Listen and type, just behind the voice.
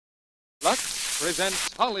Lux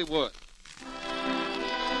presents Hollywood.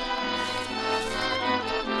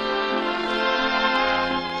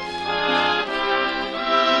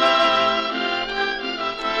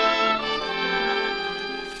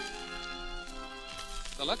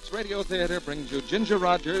 The Lux Radio Theater brings you Ginger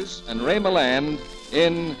Rogers and Ray Milland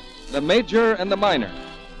in The Major and the Minor.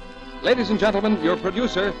 Ladies and gentlemen, your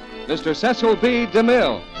producer, Mr. Cecil B.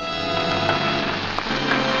 DeMille.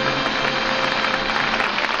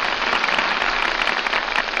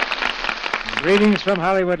 Greetings from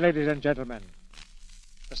Hollywood, ladies and gentlemen.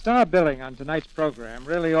 The star billing on tonight's program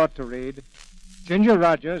really ought to read Ginger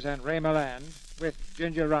Rogers and Ray Milland with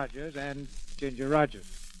Ginger Rogers and Ginger Rogers.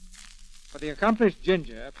 For the accomplished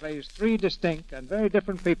Ginger plays three distinct and very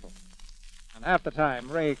different people. And half the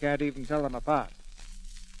time, Ray can't even tell them apart.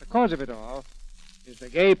 The cause of it all is the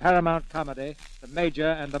gay Paramount comedy, The Major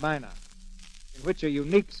and the Minor, in which a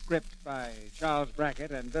unique script by Charles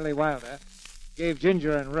Brackett and Billy Wilder gave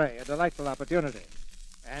Ginger and Ray a delightful opportunity.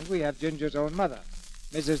 And we have Ginger's own mother,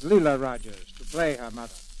 Mrs. Leela Rogers, to play her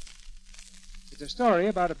mother. It's a story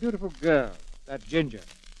about a beautiful girl, that Ginger,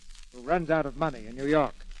 who runs out of money in New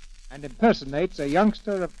York and impersonates a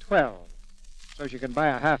youngster of 12 so she can buy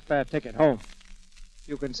a half-fare ticket home.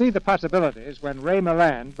 You can see the possibilities when Ray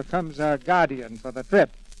Milland becomes her guardian for the trip.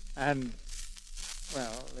 And,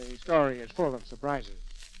 well, the story is full of surprises.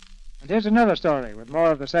 And here's another story with more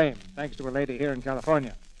of the same, thanks to a lady here in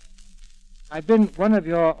California. I've been one of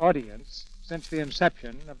your audience since the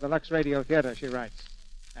inception of the Lux Radio Theater, she writes.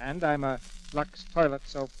 And I'm a Lux toilet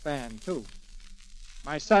soap fan, too.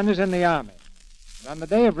 My son is in the Army. And on the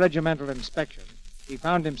day of regimental inspection, he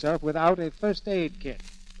found himself without a first aid kit,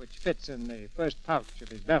 which fits in the first pouch of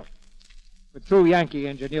his belt. With true Yankee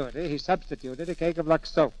ingenuity, he substituted a cake of Lux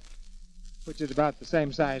soap, which is about the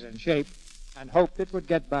same size and shape, and hoped it would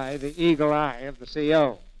get by the eagle eye of the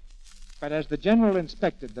CO. But as the general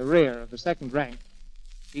inspected the rear of the second rank,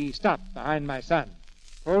 he stopped behind my son,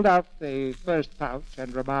 pulled out the first pouch,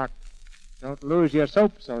 and remarked, "Don't lose your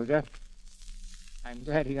soap, soldier." I'm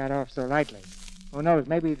glad he got off so lightly. Who knows,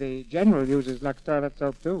 maybe the general uses Lux toilet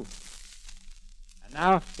soap, too. And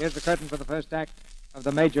now, here's the curtain for the first act of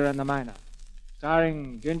The Major and the Minor,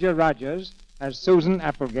 starring Ginger Rogers as Susan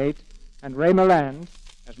Applegate and Ray Milland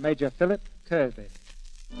as Major Philip Kirby.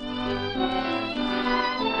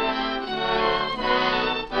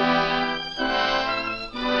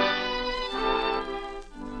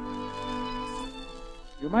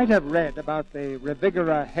 You might have read about the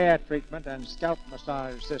Revigora hair treatment and scalp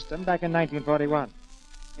massage system back in 1941.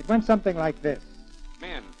 It went something like this.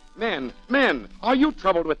 Men, are you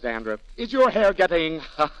troubled with dandruff? Is your hair getting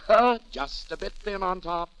just a bit thin on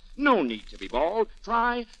top? No need to be bald.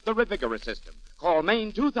 Try the Revigora system. Call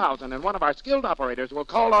Maine 2000 and one of our skilled operators will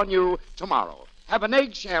call on you tomorrow. Have an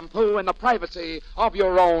egg shampoo in the privacy of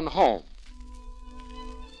your own home.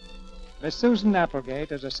 Miss Susan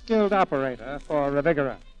Applegate is a skilled operator for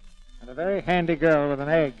Revigora and a very handy girl with an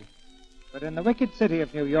egg. But in the wicked city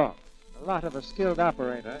of New York, the lot of a skilled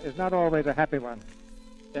operator is not always a happy one.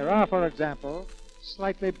 There are, for example,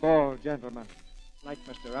 slightly bald gentlemen, like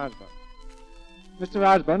Mr. Osborne. Mr.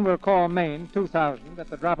 Osborne will call Maine 2000 at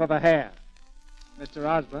the drop of a hair. Mr.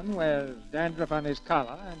 Osborne wears dandruff on his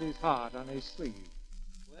collar and his heart on his sleeve.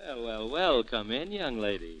 Well, come in, young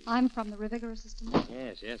lady. I'm from the Revigora system.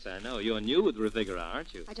 Yes, I know. You're new with Revigora,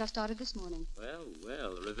 aren't you? I just started this morning. Well,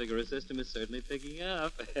 the Revigora system is certainly picking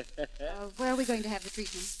up. Where are we going to have the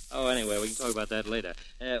treatment? Oh, anyway, we can talk about that later.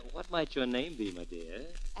 What might your name be, my dear?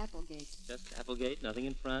 Applegate. Just Applegate, nothing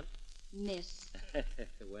in front? Miss.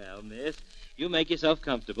 Well, miss, you make yourself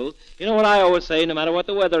comfortable. You know what I always say, no matter what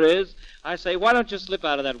the weather is? I say, why don't you slip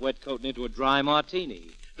out of that wet coat and into a dry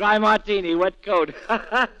martini? Dry martini, wet coat.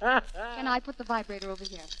 Can I put the vibrator over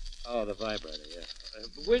here? Oh, the vibrator, yeah.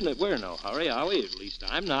 We're in no hurry, are we? At least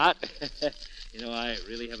I'm not. You know, I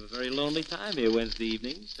really have a very lonely time here Wednesday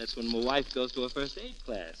evenings. That's when my wife goes to her first aid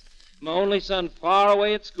class. My only son far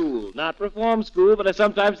away at school. Not reform school, but I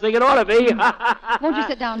sometimes think it ought to be. Won't you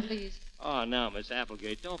sit down, please? Oh, now, Miss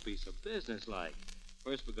Applegate, don't be so businesslike.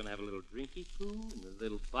 First, we're going to have a little drinky poo, and a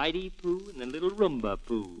little bitey poo, and a little rumba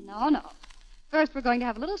poo. No. First, we're going to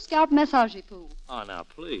have a little scalp massagey poo. Oh, now,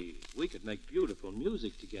 please. We could make beautiful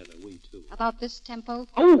music together, we two. About this tempo?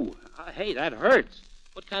 Oh, hey, that hurts.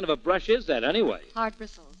 What kind of a brush is that, anyway? Hard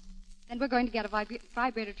bristles. Then we're going to get a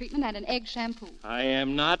vibrator treatment and an egg shampoo. I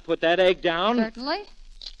am not. Put that egg down. Certainly.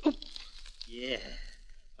 Oh. Yeah.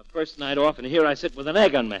 The first night off, and here I sit with an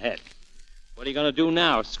egg on my head. What are you going to do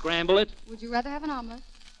now, scramble it? Would you rather have an omelet?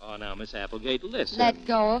 Oh, now, Miss Applegate, listen. Let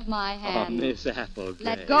go of my hand. Oh, Miss Applegate.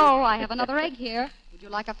 Let go. I have another egg here. Would Would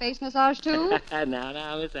you like a face massage, too?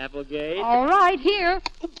 Now, Miss Applegate. All right, here.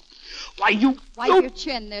 Why, you... Wipe your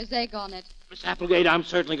chin. There's egg on it. Miss Applegate, I'm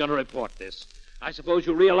certainly going to report this. I suppose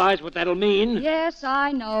you realize what that'll mean? Yes,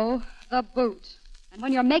 I know. The boot. And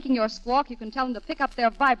when you're making your squawk, you can tell them to pick up their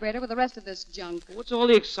vibrator with the rest of this junk. What's all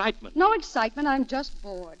the excitement? No excitement. I'm just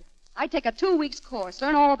bored. I take a 2-week course,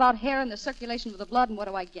 learn all about hair and the circulation of the blood, and what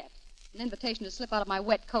do I get? An invitation to slip out of my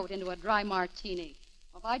wet coat into a dry martini.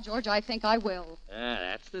 Well, by George, I think I will.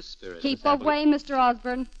 That's the spirit. Keep Miss away, Mr.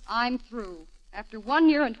 Osborne. I'm through. After 1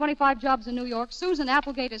 year and 25 jobs in New York, Susan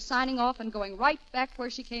Applegate is signing off and going right back where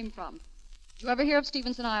she came from. Did you ever hear of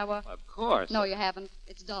Stevenson, Iowa? Of course. No, you haven't.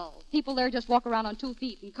 It's dull. People there just walk around on 2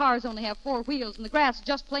 feet, and cars only have 4 wheels, and the grass is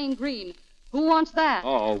just plain green. Who wants that?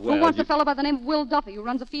 Oh, well, Who wants a fellow by the name of Will Duffy who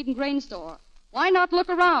runs a feed and grain store? Why not look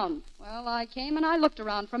around? Well, I came and I looked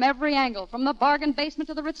around from every angle, from the bargain basement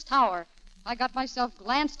to the Ritz Tower. I got myself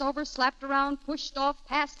glanced over, slapped around, pushed off,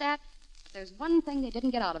 passed at. There's one thing they didn't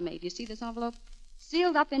get out of me. Do you see this envelope?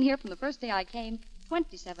 Sealed up in here from the first day I came,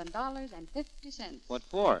 $27.50. What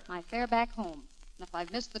for? My fare back home. And if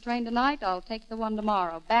I've missed the train tonight, I'll take the one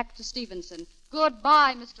tomorrow, back to Stevenson.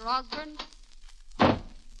 Goodbye, Mr. Osborne.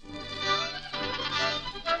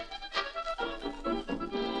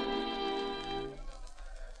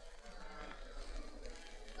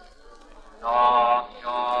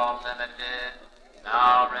 Shore Limited,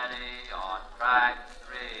 now ready on track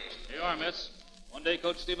 3. Here you are, miss. One-day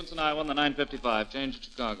coach Stevenson, Iowa, on the 9:55. Change to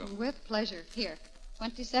Chicago. With pleasure. Here,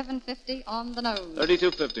 $27.50 on the nose.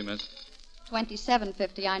 $32.50, miss.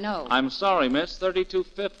 $27.50, I know. I'm sorry, miss.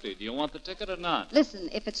 $32.50. Do you want the ticket or not? Listen,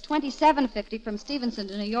 if it's $27.50 from Stevenson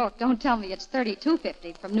to New York, don't tell me it's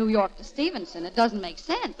 $32.50 from New York to Stevenson. It doesn't make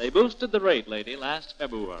sense. They boosted the rate, lady, last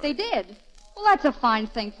February. They did? Well, that's a fine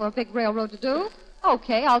thing for a big railroad to do.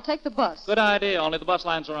 Okay, I'll take the bus. Good idea, only the bus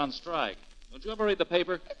lines are on strike. Don't you ever read the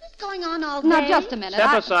paper? What's going on all day? Now, just a minute.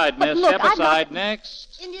 Step aside, miss. Look, Step I'm aside. not-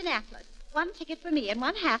 Next. Indianapolis. 1 ticket for me and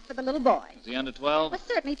 1/2 for the little boy. Is he under 12? Well,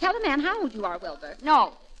 certainly. Tell the man how old you are, Wilbur.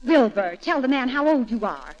 No, Wilbur, tell the man how old you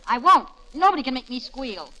are. I won't. Nobody can make me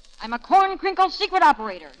squeal. I'm a corn crinkle secret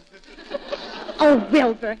operator. Oh,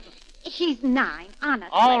 Wilbur. He's 9, honestly.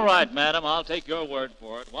 All right, madam. I'll take your word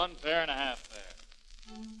for it. 1 fare and a half fare.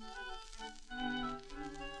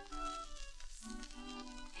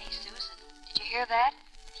 Hey, Susan, did you hear that?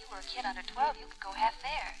 If you were a kid under 12, you could go half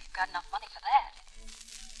fare. You've got enough money for that.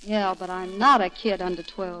 Yeah, but I'm not a kid under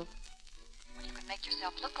 12. Well, you could make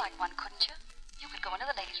yourself look like one, couldn't you? You could go into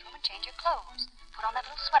the ladies' room and change your clothes. Put on that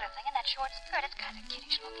little sweater thing and that short skirt. It's kind of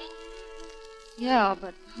kiddish looking. Yeah,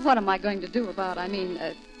 but what am I going to do about, About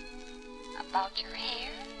your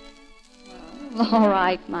hair? well, all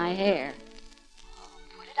right, my hair. Oh,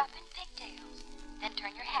 put it up in pigtails. Then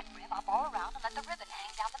turn your hat brim up all around and let the ribbon hang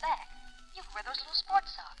down the back. You can wear those little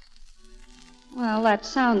sports socks. Well, that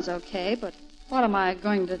sounds okay, but what am I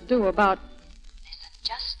going to do about... Listen,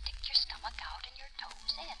 just stick your stomach out and your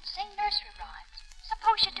toes in. Sing nursery rhymes.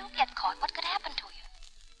 Suppose you do get caught. What could happen to you?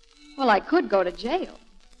 Well, I could go to jail.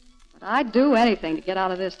 But I'd do anything to get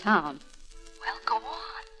out of this town. Well, go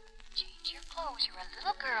on. Change your clothes. You're a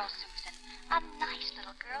little girl, Susan. A nice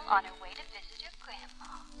little girl on her way to visit her grandma.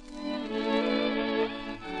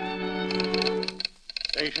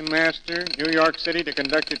 Station master, New York City to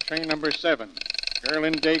conductor train number 7. Girl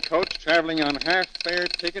in day coach traveling on half-fare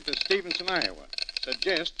ticket to Stevenson, Iowa.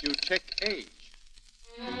 Suggest you check age.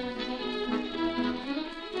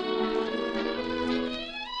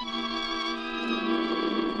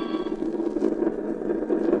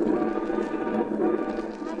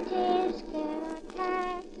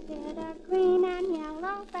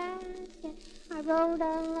 I wrote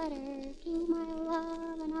a letter to my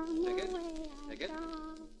love, and on the way I Ticket.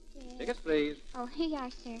 dropped it. Tickets, please. Oh, here you are,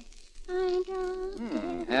 sir. I dropped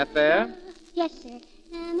it. Half fare? Yes, sir.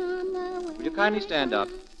 And on the way Will you kindly stand up?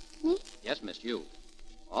 Me? Yes, miss, you.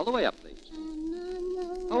 All the way up, please. And on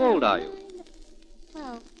the How old are you?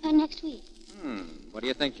 Well, next week. What do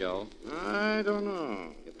you think, Joe? I don't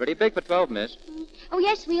know. You're pretty big for 12, miss. Oh,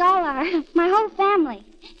 yes, we all are. My whole family.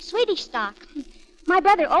 Swedish stock. My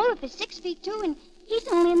brother Olaf is 6 feet 2, and he's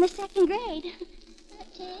only in the 2nd grade.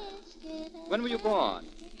 When were you born?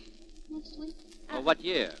 Next week. What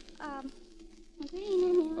year?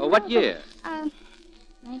 Green. What year?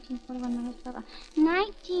 1941 minus 12.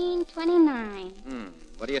 1929.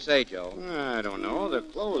 What do you say, Joe? I don't know. The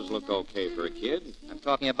clothes look okay for a kid. I'm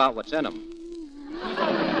talking about what's in them.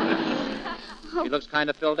 She looks kind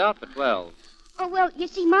of filled out for 12. Oh, well, you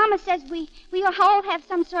see, Mama says we all have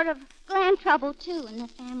some sort of gland trouble, too, in the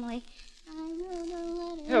family. I wrote a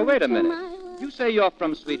letter Here, wait a to minute. my love. You say you're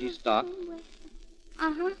from Swedish stock.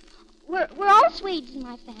 Uh-huh. We're all Swedes in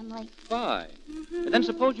my family. Fine. And then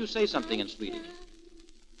suppose you say something in Swedish.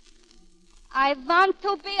 I want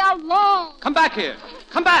to be alone. Come back here.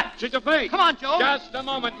 Come back. She's afraid. Come on, Joe. Just a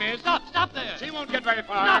moment, miss. Stop there. She won't get very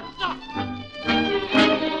far. Stop.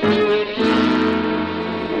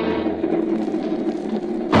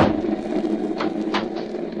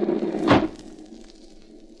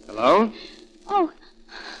 Hello? Oh,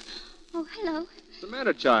 hello. What's the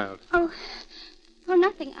matter, child? Oh,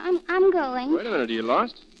 nothing. I'm going. Wait a minute, are you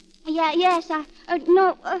lost? Yes,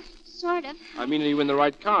 no, sort of. I mean, are you in the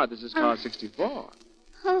right car? This is car 64.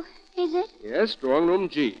 Oh, is it? Yes, drawing room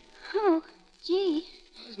G. Oh, gee.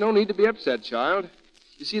 There's no need to be upset, child.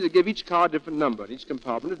 You see, they give each car a different number, and each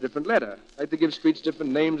compartment a different letter. Like they give streets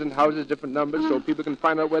different names and houses different numbers so people can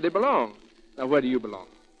find out where they belong. Now, where do you belong?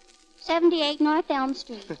 78 North Elm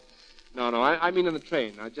Street. No, I mean on the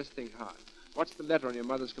train. Now, just think hard. What's the letter on your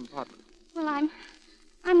mother's compartment? Well,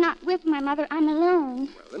 I'm not with my mother. I'm alone.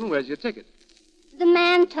 Well, then where's your ticket? The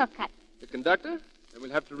man took it. The conductor? Then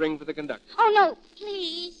we'll have to ring for the conductor. Oh, no,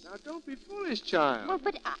 please. Now, don't be foolish, child. Well,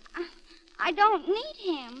 but I don't need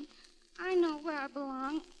him. I know where I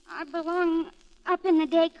belong. I belong up in the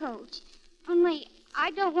day coach. Only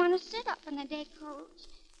I don't want to sit up in the day coach.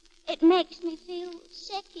 It makes me feel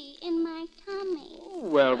sicky in my tummy. Oh,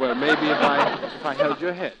 well, maybe if I held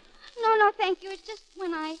your head. No, thank you. It's just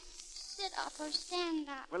when I sit up or stand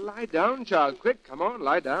up. Well, lie down, child. Quick, come on,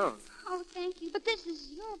 lie down. Oh, thank you. But this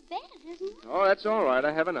is your bed, isn't it? Oh, that's all right.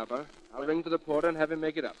 I have an upper. I'll ring for the porter and have him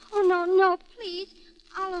make it up. Oh, no, please.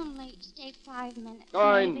 I'll only stay 5 minutes.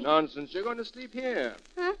 Oh, maybe. nonsense. You're going to sleep here.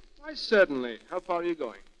 Huh? Why, certainly. How far are you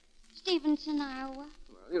going? Stevenson, Iowa.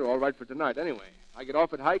 Well, you're all right for tonight anyway. I get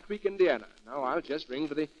off at High Creek, Indiana. Now I'll just ring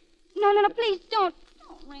for the... No, please don't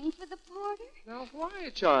ring for the porter. Now, why,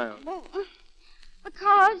 child? Well,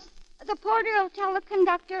 because the porter will tell the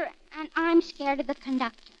conductor, and I'm scared of the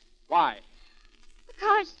conductor. Why?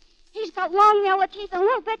 Because he's got long yellow teeth and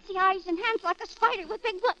little bitsy eyes and hands like a spider with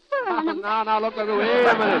big black fur on them. Now, look, wait a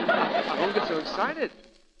minute. Don't get so excited.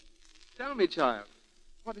 Tell me, child,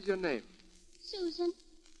 what is your name? Susan.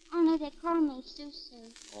 Only they call me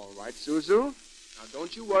Susu. All right, Susu. Now,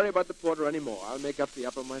 don't you worry about the porter anymore. I'll make up the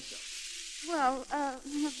upper myself. Well,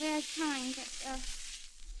 you're very kind, but,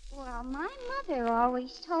 well, my mother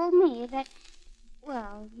always told me that,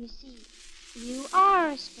 well, you see, you are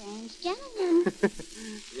a strange gentleman.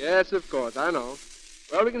 Yes, of course, I know.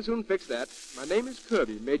 Well, we can soon fix that. My name is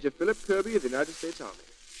Kirby, Major Philip Kirby of the United States Army.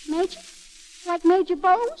 Major? Like Major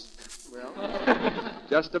Bowes? Well,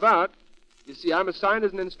 just about. You see, I'm assigned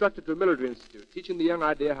as an instructor to a military institute, teaching the young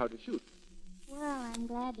idea how to shoot. Well, I'm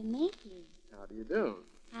glad to meet you. How do you do?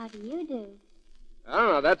 How do you do?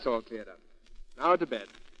 Oh, that's all cleared up. Now to bed.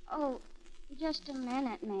 Oh, just a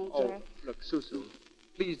minute, Major. Oh, look, Susu,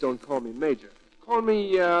 please don't call me Major. Call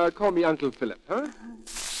me Uncle Philip, huh?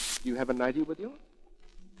 You have a nightie with you?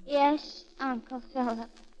 Yes, Uncle Philip.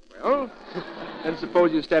 Well, then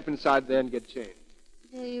suppose you step inside there and get changed.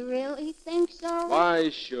 Do you really think so? Why,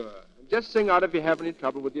 sure. Just sing out if you have any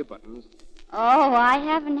trouble with your buttons. Oh, I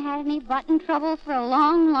haven't had any button trouble for a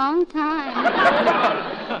long, long time.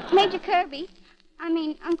 Major Kirby.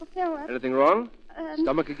 Uncle Philip. Anything wrong?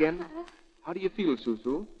 Stomach again? How do you feel,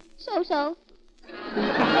 Susu? So.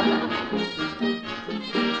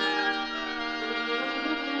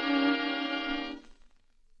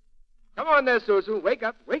 Come on there, Susu. Wake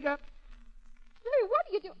up. Hey, what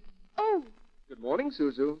are you doing? Oh. Good morning,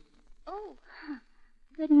 Susu. Oh.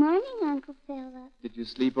 Good morning, Uncle Philip. Did you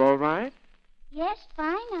sleep all right? Yes,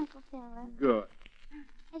 fine, Uncle Philip. Good.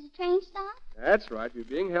 Has the train stopped? That's right. You're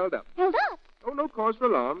being held up. Held up? Oh, no cause for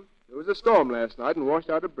alarm. There was a storm last night and washed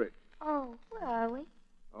out a bridge. Oh, where are we?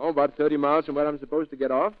 Oh, about 30 miles from where I'm supposed to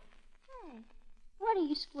get off. Hey, what are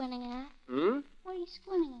you squinting at? What are you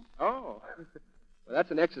squinting at? Oh. Well,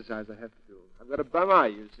 that's an exercise I have to do. I've got a bum eye,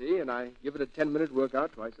 you see, and I give it a 10-minute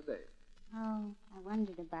workout twice a day. Oh, I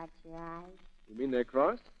wondered about your eyes. You mean they're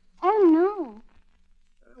crossed? Oh, no.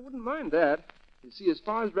 I wouldn't mind that. You see, as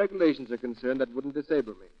far as regulations are concerned, that wouldn't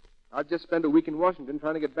disable me. I'd just spend a week in Washington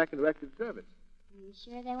trying to get back into active service. Are you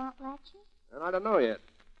sure they won't let you? And I don't know yet.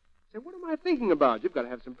 Say, what am I thinking about? You've got to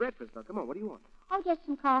have some breakfast. Now, come on, what do you want? I'll get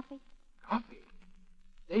some coffee. Coffee?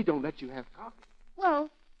 They don't let you have coffee. Well,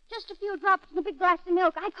 just a few drops in a big glass of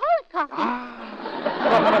milk. I call it coffee.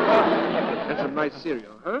 That's some nice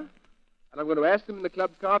cereal, huh? And I'm going to ask them in the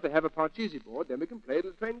club car if they have a parcheesi board. Then we can play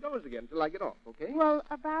till the train goes again until I get off, okay? Well,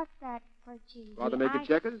 about that parcheesi... Rather make it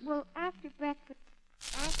checkers? Well, after breakfast,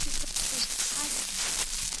 I'd like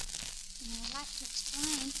to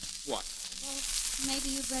explain. What? Well, maybe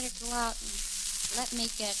you better go out and let me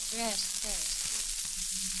get dressed first.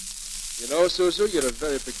 You know, Susu, you're a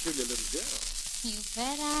very peculiar little girl. You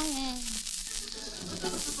bet I am.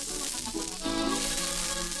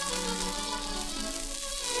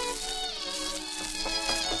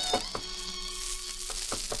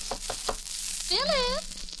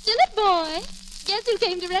 Philip boy, guess who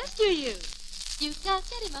came to rescue you? You can't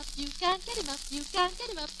get him up, you can't get him up, you can't get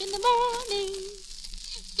him up in the morning.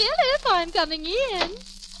 Philip, I'm coming in.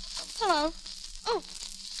 Hello.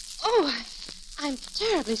 Oh, I'm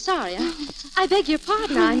terribly sorry. I beg your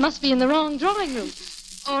pardon. I must be in the wrong drawing room.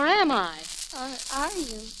 Or am I? Or are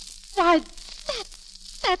you? Why,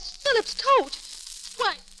 that's Philip's coat.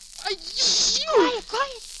 Why, are you...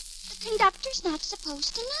 Quiet. The conductor's not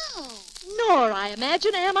supposed to know. Nor, I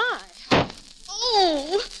imagine, am I.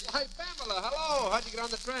 Oh! Why, Pamela, hello. How'd you get on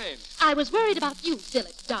the train? I was worried about you,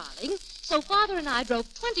 Philip, darling. So Father and I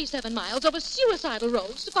drove 27 miles over suicidal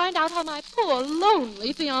roads to find out how my poor,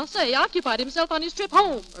 lonely fiancé occupied himself on his trip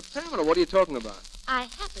home. Pamela, what are you talking about? I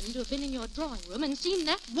happened to have been in your drawing room and seen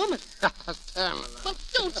that woman. Pamela. Well,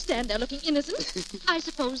 don't stand there looking innocent. I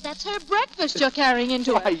suppose that's her breakfast you're carrying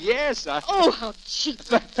into her. Why, yes, Oh, how cheap.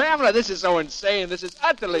 Pamela, this is so insane. This is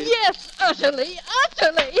utterly... Yes, utterly.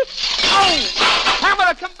 Oh!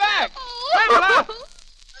 Pamela, come back! Pamela!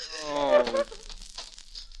 Oh.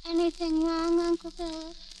 Anything wrong, Uncle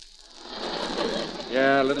Philip?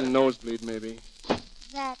 Yeah, a little nosebleed, maybe.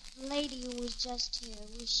 That lady who was just here,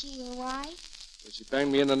 was she your wife? Did she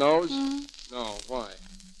bang me in the nose? Mm. No, why?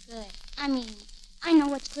 Good. I know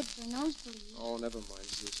what's good for a nosebleed. Oh, never mind,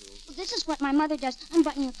 Susu. Well, this is what my mother does.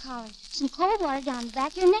 Unbutton your collar. Some cold water down the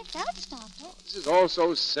back of your neck. That'll stop it. This is all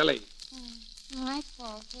so silly. My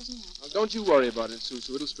fault, isn't it? Now, don't you worry about it,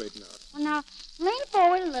 Susu. It'll straighten out. Well, now, lean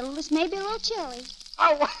forward a little. This may be a little chilly.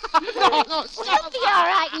 Oh, no, stop. You'll be all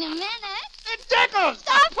right in a minute. It tickles.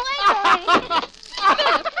 Stop wiggling.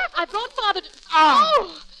 Philip, I brought Father to...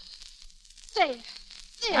 Oh!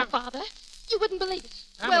 There, Father. You wouldn't believe it.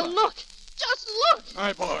 Pamela. Well, look. Just look.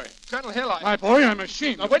 My boy. Colonel Hill, My boy, I'm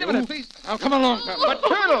ashamed. Now, of wait a you. minute, please. Now, come along, Pamela. But,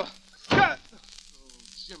 Colonel... Oh,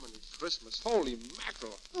 Jiminy Christmas. Holy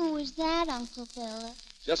mackerel. Who was that, Uncle Philip?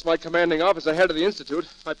 Just my commanding officer, head of the Institute.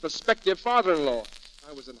 My prospective father-in-law.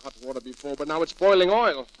 I was in hot water before, but now it's boiling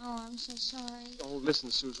oil. Oh, I'm so sorry. Oh, listen,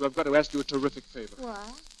 Susu, I've got to ask you a terrific favor.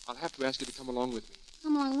 What? I'll have to ask you to come along with me.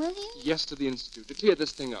 Come along with you? Yes, to the Institute, to clear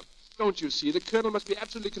this thing up. Don't you see? The Colonel must be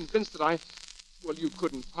absolutely convinced that Well, you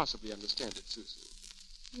couldn't possibly understand it, Susu.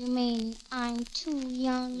 You mean I'm too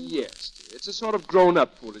young? Yes, dear. It's a sort of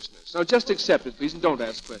grown-up foolishness. Now, just accept it, please, and don't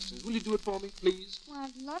ask questions. Will you do it for me, please? Well,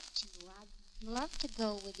 I'd love to. I'd love to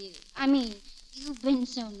go with you. You've been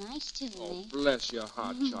so nice to Oh, me. bless your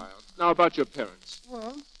heart, child. Now, about your parents.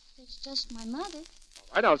 Well, it's just my mother.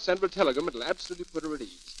 All right, I'll send her a telegram. It'll absolutely put her at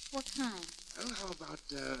ease. What kind? Well, how about,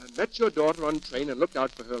 met your daughter on train and looked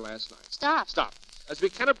out for her last night. Stop. As we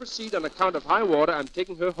cannot proceed on account of high water, I'm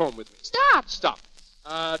taking her home with me. Stop.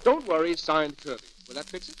 Don't worry, signed Kirby. Will that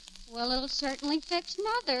fix it? Well, it'll certainly fix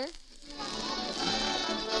Mother.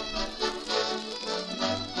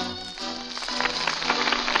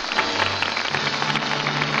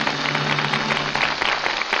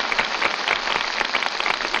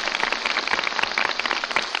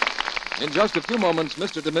 In just a few moments,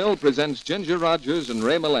 Mr. DeMille presents Ginger Rogers and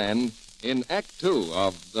Ray Milland in Act Two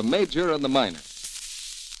of The Major and the Minor.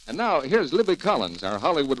 And now, here's Libby Collins, our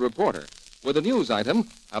Hollywood reporter, with a news item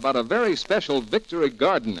about a very special Victory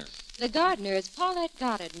Gardener. The gardener is Paulette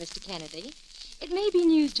Goddard, Mr. Kennedy. It may be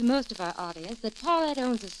news to most of our audience that Paulette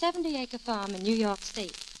owns a 70-acre farm in New York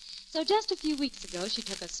State. So just a few weeks ago, she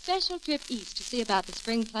took a special trip east to see about the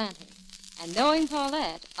spring planting. And knowing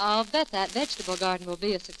Paulette, I'll bet that vegetable garden will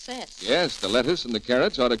be a success. Yes, the lettuce and the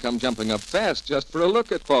carrots ought to come jumping up fast just for a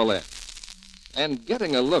look at Paulette. And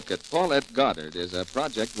getting a look at Paulette Goddard is a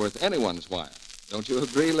project worth anyone's while. Don't you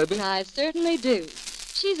agree, Libby? I certainly do.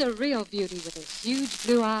 She's a real beauty with her huge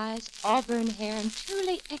blue eyes, auburn hair, and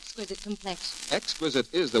truly exquisite complexion.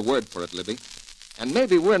 Exquisite is the word for it, Libby. And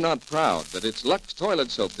maybe we're not proud that it's Lux toilet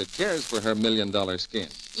soap that cares for her million-dollar skin.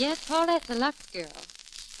 Yes, Paulette's a Lux girl.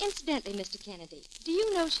 Incidentally, Mr. Kennedy, do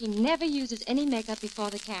you know she never uses any makeup before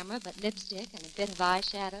the camera but lipstick and a bit of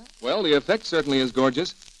eyeshadow? Well, the effect certainly is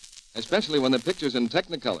gorgeous, especially when the picture's in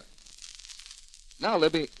Technicolor. Now,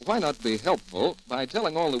 Libby, why not be helpful by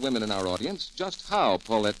telling all the women in our audience just how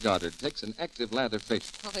Paulette Goddard takes an active lather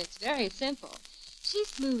facial? Oh, it's very simple. She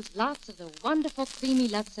smooths lots of the wonderful creamy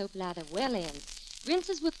Lux soap lather well in,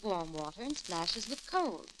 rinses with warm water and splashes with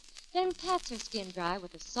cold, then pats her skin dry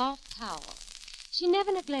with a soft towel. She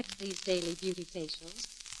never neglects these daily beauty facials.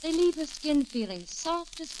 They leave her skin feeling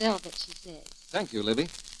soft as velvet, she says. Thank you, Libby.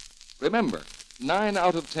 Remember, 9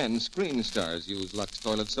 out of 10 screen stars use Lux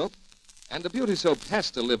toilet soap, And the beauty soap has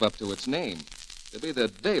to live up to its name, to be the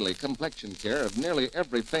daily complexion care of nearly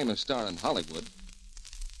every famous star in Hollywood.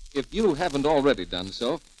 If you haven't already done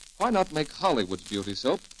so, why not make Hollywood's beauty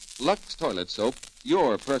soap, Lux Toilet Soap,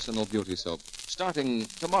 your personal beauty soap, starting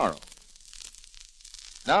tomorrow?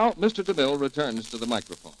 Now, Mr. DeMille returns to the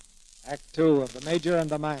microphone. Act 2 of The Major and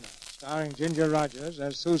the Minor, starring Ginger Rogers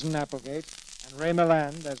as Susan Applegate and Ray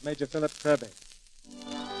Milland as Major Philip Kirby.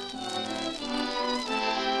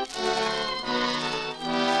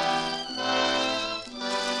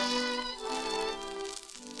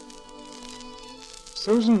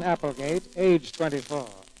 Susan Applegate, age 24,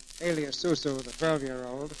 alias Susu, the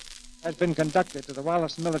 12-year-old, has been conducted to the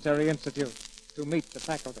Wallace Military Institute to meet the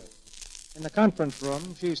faculty. In the conference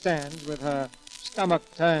room, she stands with her stomach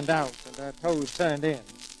turned out and her toes turned in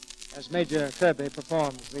as Major Kirby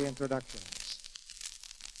performs the introductions.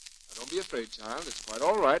 Now, don't be afraid, child. It's quite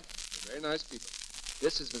all right. They're very nice people.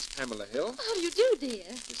 This is Miss Pamela Hill. How do you do, dear?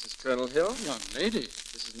 This is Colonel Hill. Young lady.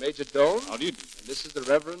 This is Major Doane. How do you do? And this is the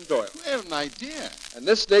Reverend Doyle. Well, my dear. And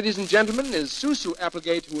this, ladies and gentlemen, is Susu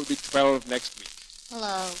Applegate, who will be 12 next week.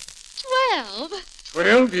 Hello. 12?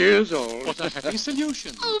 12 years old. What a happy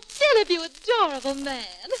solution. Oh, Philip, you adorable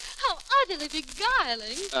man. How utterly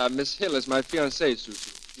beguiling. Miss Hill is my fiancée,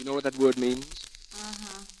 Susu. You know what that word means?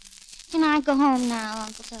 Uh-huh. Can I go home now,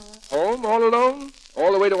 Uncle Philip? Home, all alone?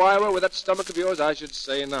 All the way to Iowa with that stomach of yours? I should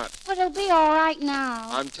say not. But it'll be all right now.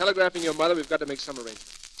 I'm telegraphing your mother. We've got to make some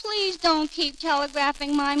arrangements. Please don't keep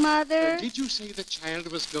telegraphing my mother. Did you say the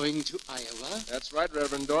child was going to Iowa? That's right,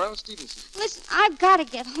 Reverend Doyle Stevenson. Listen, I've got to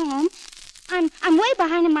get home. I'm way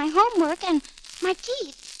behind in my homework and my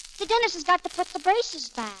teeth. The dentist has got to put the braces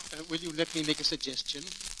back. Will you let me make a suggestion?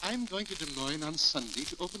 I'm going to Des Moines on Sunday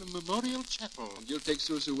to open a memorial chapel. And you'll take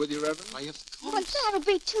Susu with you, Reverend? Why, of course. But that'll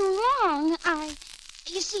be too long.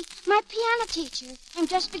 You see, my piano teacher, I'm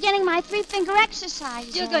just beginning my three-finger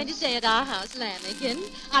exercise. You're going to stay at our house,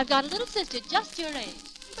 Lamikin. I've got a little sister just your age.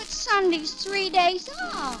 But Sunday's 3 days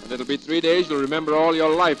off. And it'll be 3 days you'll remember all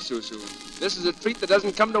your life, Susu. This is a treat that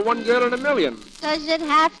doesn't come to one girl in a million. Does it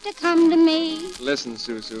have to come to me? Listen,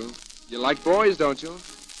 Susu. You like boys, don't you?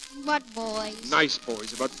 What boys? Nice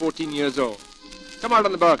boys, about 14 years old. Come out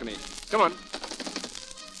on the balcony. Come on.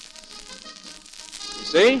 You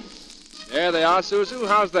see? There they are, Susu.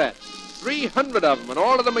 How's that? 300 of them, and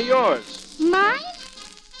all of them are yours. Mine?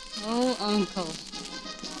 Oh, Uncle.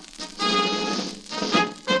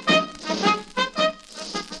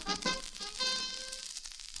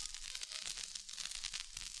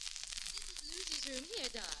 Lucy's room here,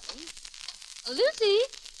 darling. Lucy?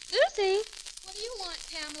 Lucy? What do you want,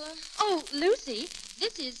 Pamela? Oh, Lucy,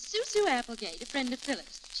 this is Susu Applegate, a friend of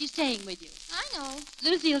Philip's. She's staying with you. I know.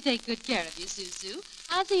 Lucy will take good care of you, Susu.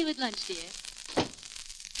 I'll see you at lunch, dear.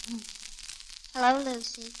 Hello,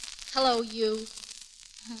 Lucy. Hello, you.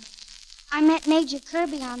 I met Major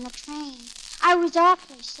Kirby on the train. I was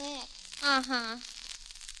awfully sick. Uh-huh.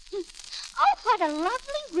 Oh, what a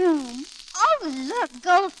lovely room. Oh, look,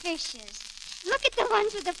 goldfishes. Look at the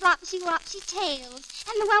ones with the flopsy-wopsy tails.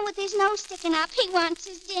 And the one with his nose sticking up. He wants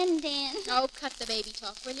his din-din. Oh, cut the baby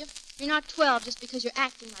talk, will you? You're not 12 just because you're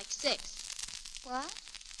acting like 6. What?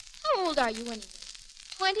 How old are you anyway?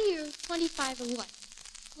 20 or 25 or what?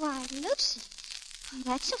 Why, Lucy,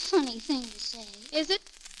 that's a funny thing to say. Is it?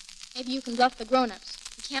 Maybe you can bluff the grown-ups.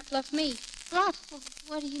 You can't bluff me. Bluff?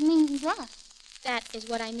 What do you mean, bluff? That is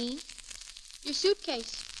what I mean. Your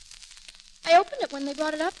suitcase. I opened it when they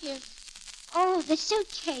brought it up here. Oh, the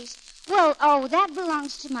suitcase. Well, that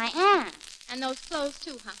belongs to my aunt. And those clothes,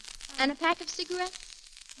 too, huh? And a pack of cigarettes?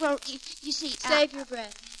 Well, you see... Save your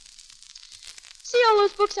breath. See all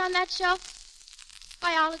those books on that shelf?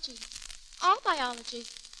 Biology. All biology.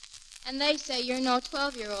 And they say you're no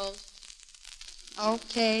 12-year-old.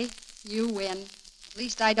 Okay, you win. At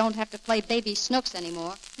least I don't have to play baby snooks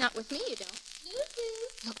anymore. Not with me, you don't.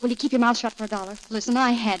 Look, will you keep your mouth shut for $1? Listen,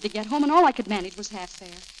 I had to get home, and all I could manage was half fare.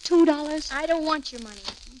 $2? I don't want your money.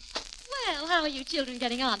 Well, how are you children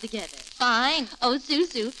getting on together? Fine. Oh,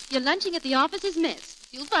 Susu, you're lunching at the officer's mess.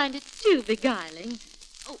 You'll find it too beguiling.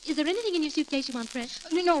 Oh, is there anything in your suitcase you want fresh?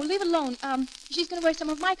 No, leave it alone. She's going to wear some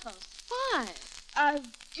of my clothes. Why?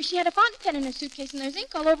 She had a fountain pen in her suitcase, and there's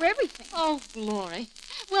ink all over everything. Oh, glory.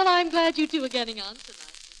 Well, I'm glad you two are getting on so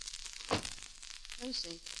nicely.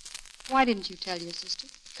 Lucy, why didn't you tell your sister?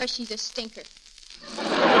 Because she's a stinker.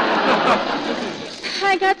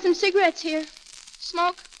 I got some cigarettes here.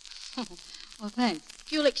 Smoke? Well, thanks.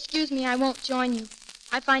 If you'll excuse me, I won't join you.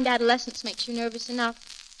 I find adolescence makes you nervous enough.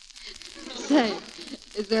 Say,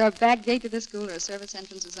 is there a back gate to this school or a service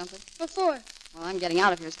entrance or something? What for? Well, I'm getting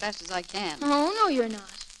out of here as fast as I can. Oh, no, you're not.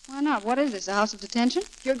 Why not? What is this, a house of detention?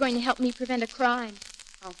 You're going to help me prevent a crime.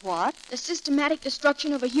 Of what? The systematic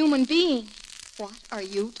destruction of a human being. What are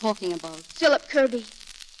you talking about? Philip Kirby.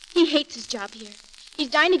 He hates his job here. He's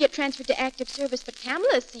dying to get transferred to active service, but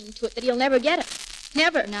Pamela is seeing to it that he'll never get it.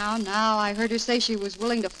 Never. Now, I heard her say she was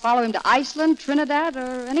willing to follow him to Iceland, Trinidad,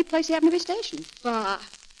 or any place he happened to be stationed. Bah.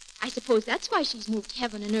 I suppose that's why she's moved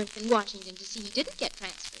heaven and earth in Washington to see he didn't get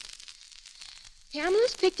transferred.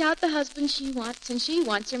 Pamela's picked out the husband she wants, and she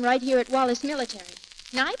wants him right here at Wallace Military.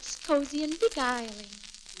 Nice, cozy, and beguiling.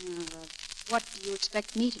 What do you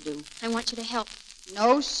expect me to do? I want you to help.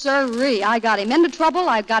 No, sirree. I got him into trouble,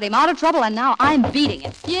 I've got him out of trouble, and now I'm beating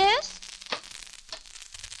it. Yes?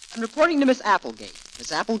 I'm reporting to Miss Applegate.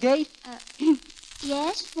 Miss Applegate?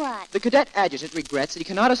 Yes, what? The cadet adjutant regrets that he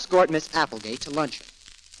cannot escort Miss Applegate to luncheon.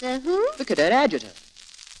 The who? The cadet adjutant.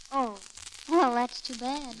 Oh, well, that's too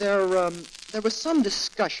bad. There was some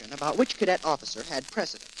discussion about which cadet officer had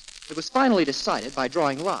precedence. It was finally decided by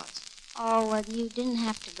drawing lots. Oh, well, you didn't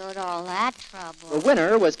have to go to all that trouble. The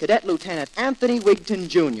winner was Cadet Lieutenant Anthony Wigton,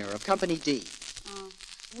 Jr. of Company D.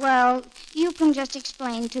 Well, you can just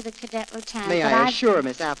explain to the cadet lieutenant May that I assure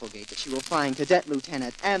Miss Applegate that she will find Cadet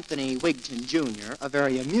Lieutenant Anthony Wigton, Jr. a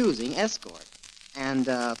very amusing escort. And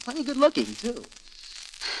plenty good-looking, too.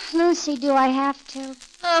 Lucy, do I have to?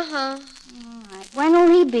 Uh-huh. All right. When will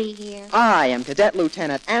he be here? I am Cadet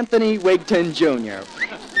Lieutenant Anthony Wigton, Jr.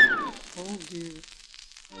 Oh, dear.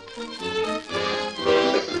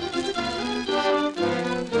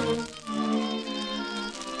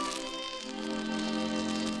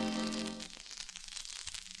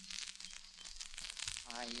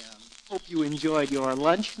 Hope you enjoyed your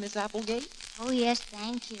lunch, Miss Applegate. Oh, yes,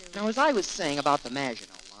 thank you. Now, as I was saying about the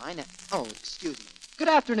Maginot Line... excuse me. Good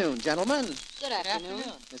afternoon, gentlemen. Good afternoon.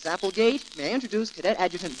 Miss Applegate, may I introduce Cadet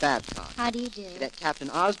Adjutant Babcock. How do you do? Cadet Captain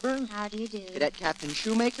Osborne. How do you do? Cadet Captain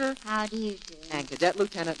Shoemaker. How do you do? And Cadet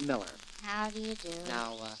Lieutenant Miller. How do you do?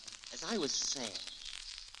 Now, as I was saying...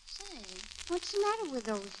 Say, what's the matter with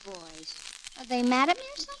those boys? Are they mad at me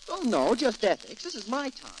or something? Oh, no, just ethics. This is my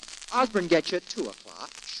time. Osborne gets you at 2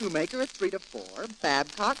 o'clock, Shoemaker at 3 to 4,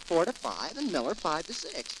 Babcock 4 to 5, and Miller 5 to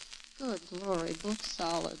 6. Good glory, book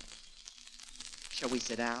solid. Shall we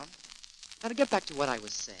sit down? Now, to get back to what I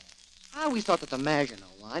was saying. I always thought that the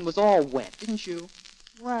Maginot Line was all wet, didn't you?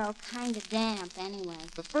 Well, kind of damp, anyway.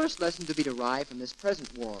 The first lesson to be derived from this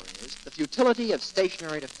present war is the futility of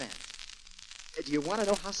stationary defense. Do you want to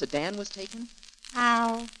know how Sedan was taken?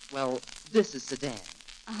 How? Well, this is Sedan.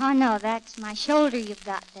 Oh, no, that's my shoulder you've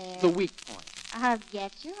got there. The weak point. I'll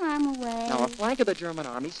get your arm away. Now, a flank of the German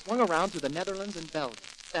army swung around through the Netherlands and Belgium.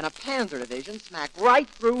 Then a panzer division smacked right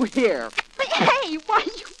through here. Hey, why,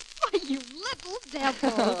 you little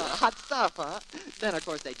devil. Hot stuff, huh? Then, of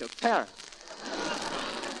course, they took Paris.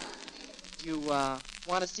 You,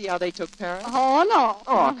 want to see how they took Paris? Oh, no.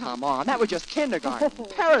 Oh, come on. That was just kindergarten.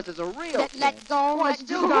 Paris is a real thing. Let go. Oh, I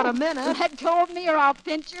still got a minute. Let go of me or I'll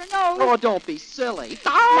pinch your nose. Oh, don't be silly.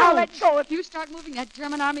 Now let go. If you start moving that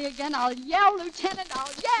German army again, I'll yell, Lieutenant.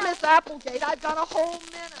 I'll yell. Miss Applegate, I've got a whole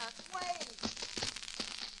minute. Wait.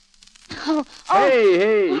 Oh.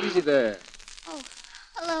 Hey, easy there. Oh,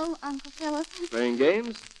 hello, Uncle Philip. Playing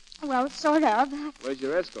games? Well, sort of. Where's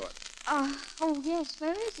your escort? Oh, yes,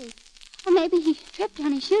 where is he? Or maybe he tripped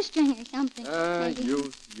on his shoestring or something. Maybe.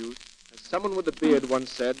 Youth. As someone with a beard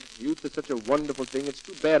once said, youth is such a wonderful thing, it's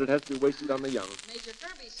too bad it has to be wasted on the young. Major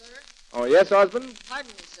Kirby, sir. Oh, yes, Osmond?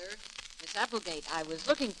 Pardon me, sir. Miss Applegate, I was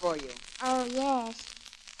looking for you. Oh, yes.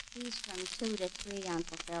 He's from 2 to 3,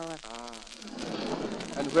 Uncle Philip. Ah.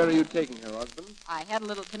 And where are you taking her, Osmond? I had a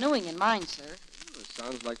little canoeing in mind, sir. Oh,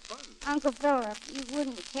 sounds like fun. Uncle Philip, you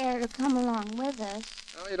wouldn't care to come along with us.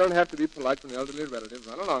 Oh, you don't have to be polite to an elderly relative.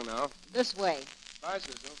 Run along now. This way. Bye,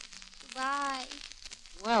 Cecil. Goodbye.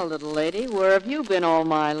 Well, little lady, where have you been all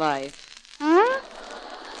my life? Huh?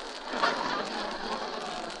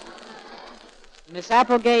 Miss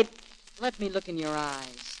Applegate, let me look in your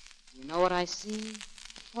eyes. You know what I see?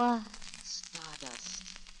 What? Stardust.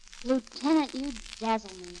 Lieutenant, you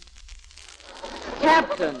dazzle me.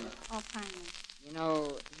 Captain! Oh, pardon me. You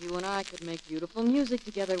know, you and I could make beautiful music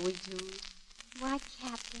together, we two. Why,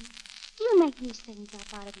 Captain, you make these things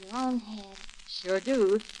up out of your own head. Sure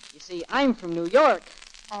do. You see, I'm from New York.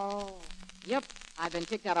 Oh. Yep, I've been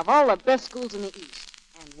kicked out of all the best schools in the East,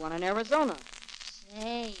 and one in Arizona.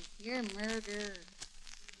 Say, you're murder.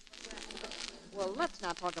 Well, let's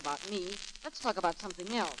not talk about me. Let's talk about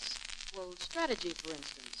something else. Well, strategy, for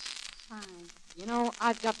instance. Fine. You know,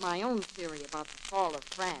 I've got my own theory about the fall of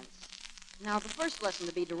France. Now, the first lesson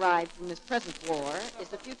to be derived from this present war is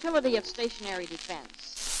the futility of stationary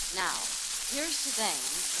defense. Now, Here's Sedan,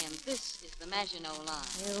 and this is the Maginot Line.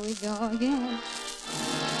 Here we go again.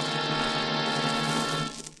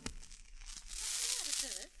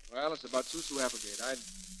 Well, it's about Susu Applegate.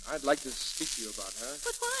 I'd like to speak to you about her.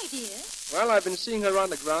 But why, dear? Well, I've been seeing her around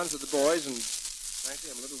the grounds with the boys, and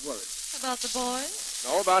frankly, I'm a little worried. About the boys?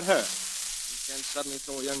 No, about her. You can't suddenly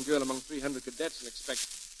throw a young girl among 300 cadets and expect...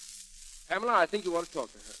 Pamela, I think you ought to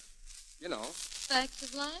talk to her. You know. Facts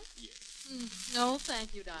of life? Yes. No,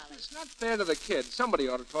 thank you, darling. It's not fair to the kid. Somebody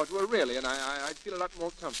ought to talk to her, really, and I'd feel a lot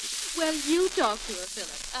more comfortable. Well, you talk to her,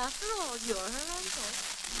 Philip. After all, you're her uncle.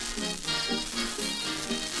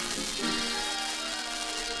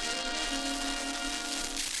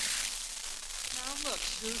 Now, look,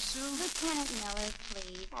 Susu. Lieutenant Miller,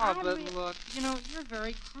 please. Oh, but look, you're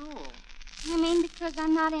very cruel. You mean because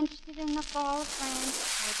I'm not interested in the fall of France?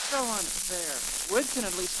 It's so unfair. Wid can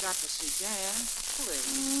at least got to see Dan.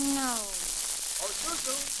 Please. No. Oh,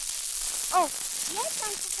 Susu. Oh, yes,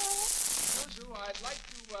 Uncle Philip. Susu, I'd like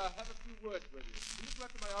to have a few words with you. Can you come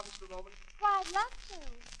up to my office for a moment? Why, I'd love to.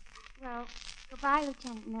 Well, goodbye,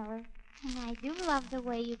 Lieutenant Miller. And I do love the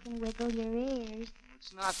way you can wiggle your ears.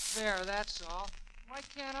 It's not fair, that's all. Why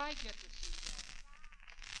can't I get to see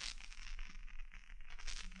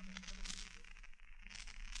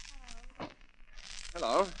Dan?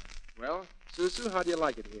 Hello. Well, Susu, how do you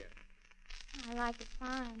like it here? I like it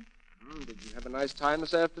fine. Did you have a nice time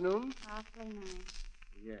this afternoon? Awfully nice.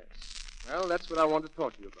 Yes. Well, that's what I want to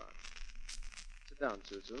talk to you about. Sit down,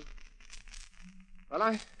 Susu. Well,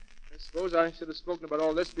 I suppose I should have spoken about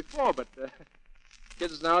all this before, but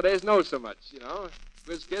kids nowadays know so much,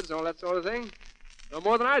 Quiz kids and all that sort of thing. No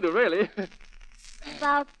more than I do, really.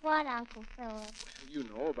 About what, Uncle Philip? You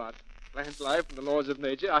know about plant life and the laws of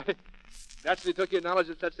nature. I naturally took your knowledge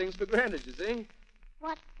of such things for granted, you see.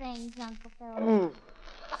 What things, Uncle Philip? Oh.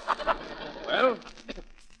 Well,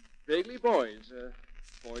 vaguely boys.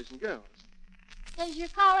 Boys and girls. Does your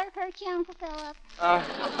collar hurt you, Uncle Philip?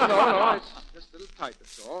 No, it's just a little tight,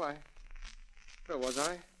 that's all. Where was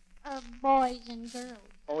I? Boys and girls.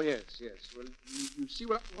 Oh, yes. Well, you see,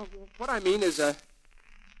 what I mean is,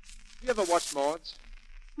 you ever watch Mauds?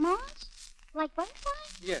 Moths? Like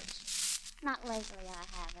butterflies? Yes. Not lately, I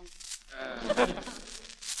haven't.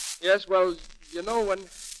 Yes, well, when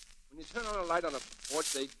you turn on a light on a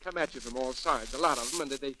porch, they come at you from all sides, a lot of them,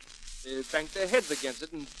 and they bank their heads against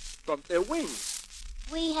it and bump their wings.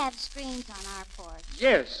 We have screens on our porch.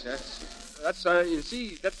 Yes, that's you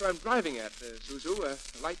see, that's what I'm driving at, Susu.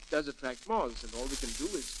 The light does attract moths, and all we can do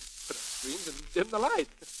is put up screens and dim the light.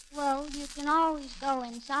 Well, you can always go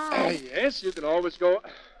inside. Yes, you can always go.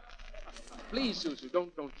 Please, Susu,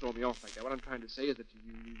 don't throw me off like that. What I'm trying to say is that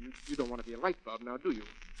you don't want to be a light bulb now, do you?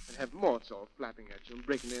 And have moths all flapping at you and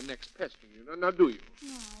breaking their necks pestering you. Now, do you?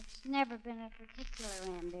 No, it's never been a particular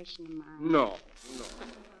ambition of mine. No.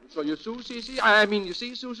 So you see,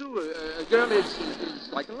 Susu, a girl is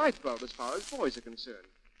like a light bulb as far as boys are concerned.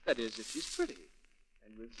 That is, if she's pretty.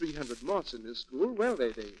 And with 300 moths in this school, well,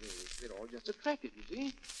 they're all just attracted, you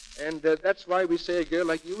see. And that's why we say a girl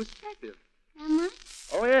like you is attractive. Am I?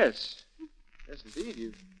 Oh, yes. Yes, indeed.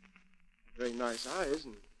 You've very nice eyes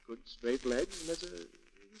and good straight legs, and there's a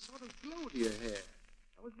sort of glow to your hair.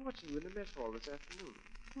 I was watching you in the mess hall this afternoon.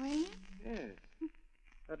 Were you? Yes.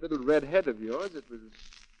 That little red head of yours, it was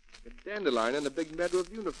like a dandelion in a big meadow of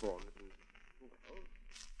uniforms. Well,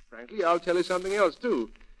 frankly, I'll tell you something else, too.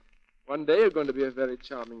 One day you're going to be a very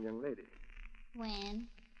charming young lady. When?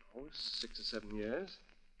 Oh, 6 or 7 years.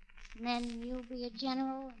 And then you'll be a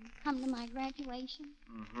general and come to my graduation?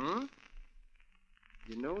 Mm-hmm.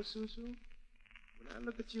 You know, Susu, when I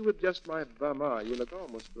look at you with just my bum eye, you look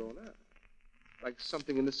almost grown up. Like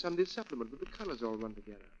something in the Sunday supplement with the colors all run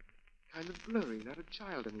together. Kind of blurry, not a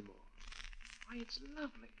child anymore. Why, it's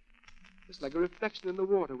lovely. Just like a reflection in the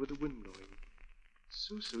water with the wind blowing.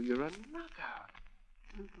 Susu, you're a knockout.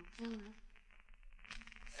 Uncle Philip.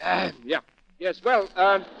 Yeah. Yes, well,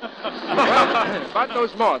 about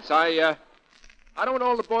those moths, I don't want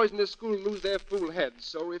all the boys in this school to lose their fool heads,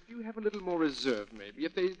 so if you have a little more reserve, maybe,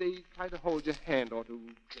 if they try to hold your hand or to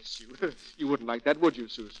kiss you, you wouldn't like that, would you,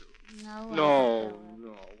 Susu? No.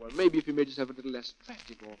 Well, maybe if you made yourself a little less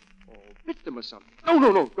attractive or bit them or something.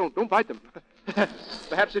 No, don't bite them.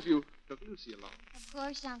 Perhaps if you took Lucy along. Of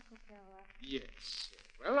course, Uncle Philip. Yes.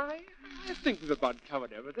 Well, I think we've about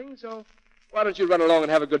covered everything, so why don't you run along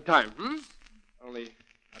and have a good time, Only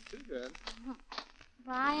not too good.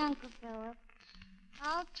 Bye, Uncle Philip.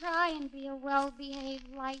 I'll try and be a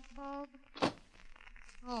well-behaved light bulb.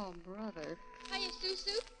 Oh, brother. Hiya,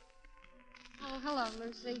 Susu. Oh, hello,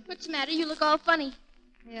 Lucy. What's the matter? You look all funny.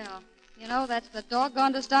 Yeah. That's the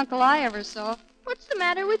doggonedest uncle I ever saw. What's the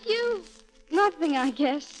matter with you? Nothing, I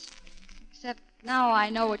guess. Except now I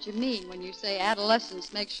know what you mean when you say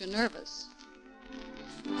adolescence makes you nervous.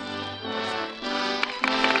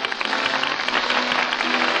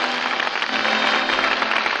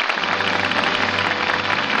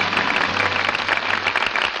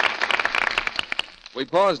 We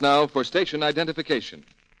pause now for station identification.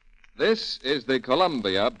 This is the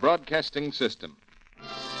Columbia Broadcasting System.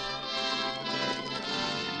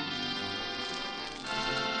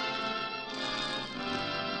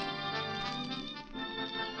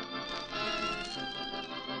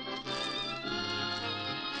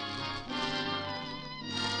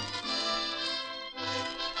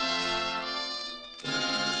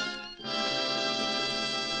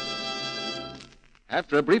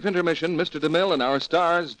 After a brief intermission, Mr. DeMille and our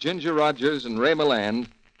stars, Ginger Rogers and Ray Milland,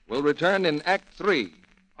 will return in Act 3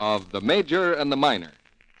 of The Major and the Minor.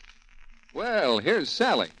 Well, here's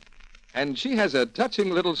Sally, and she has a touching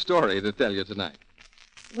little story to tell you tonight.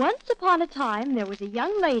 Once upon a time, there was a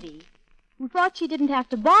young lady who thought she didn't have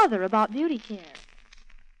to bother about beauty care.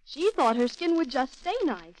 She thought her skin would just stay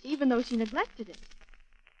nice, even though she neglected it.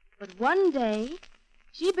 But one day,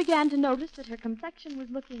 she began to notice that her complexion was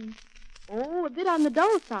looking, a bit on the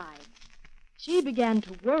dull side. She began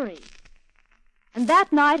to worry. And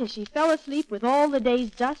that night, as she fell asleep with all the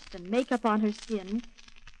day's dust and makeup on her skin,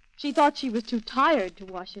 she thought she was too tired to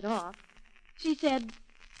wash it off. She said,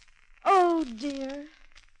 "Oh, dear,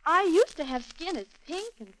 I used to have skin as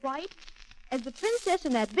pink and white as the princess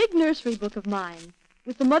in that big nursery book of mine,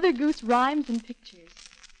 with the Mother Goose rhymes and pictures."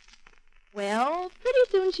 Well, pretty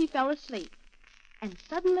soon she fell asleep, and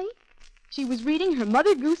suddenly she was reading her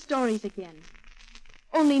Mother Goose stories again.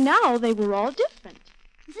 Only now they were all different.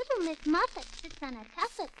 Little Miss Muffet sits on a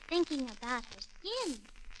tuffet thinking about her skin.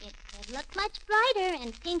 It could look much brighter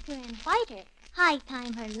and pinker and whiter. High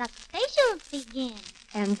time her Lux facials begin.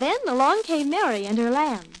 And then along came Mary and her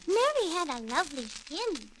lamb. Mary had a lovely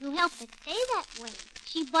skin. To help it stay that way,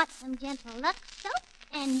 she bought some gentle Lux soap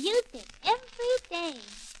and used it every day.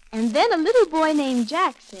 And then a little boy named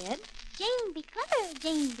Jack said, "Jane, be clever,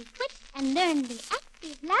 Jane, be quick, and learn the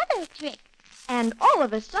active lather trick." And all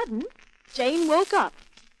of a sudden, Jane woke up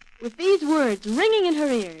with these words ringing in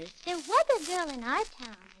her ears. There was a girl in our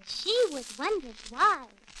town, and she was wondrous wise.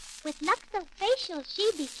 With Luxo facial,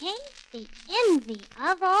 she became the envy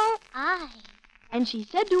of all eyes. And she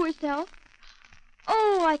said to herself,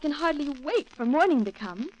 "Oh, I can hardly wait for morning to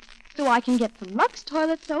come, so I can get some Lux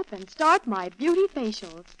toilet soap and start my beauty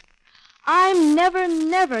facials. I'm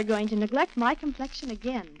never going to neglect my complexion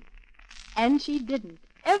again." And she didn't,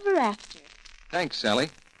 ever after. Thanks,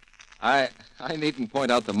 Sally. I needn't point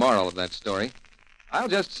out the moral of that story. I'll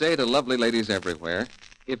just say to lovely ladies everywhere,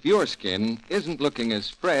 if your skin isn't looking as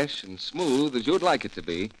fresh and smooth as you'd like it to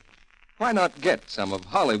be, why not get some of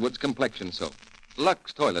Hollywood's complexion soap,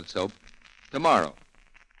 Lux toilet soap, tomorrow?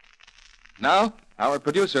 Now, our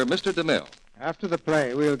producer, Mr. DeMille. After the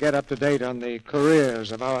play, we'll get up to date on the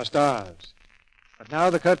careers of our stars. But now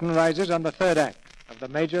the curtain rises on the third act of The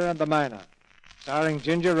Major and the Minor, starring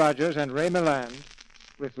Ginger Rogers and Ray Milland,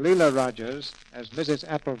 with Leela Rogers as Mrs.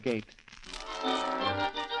 Applegate.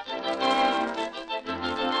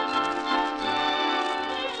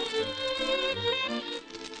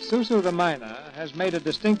 Susu the Minor has made a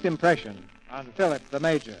distinct impression on Philip the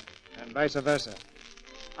Major, and vice versa.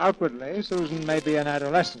 Outwardly, Susan may be an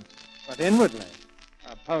adolescent, but inwardly,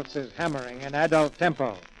 her pulse is hammering in adult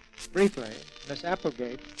tempo. Briefly, Miss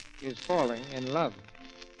Applegate is falling in love.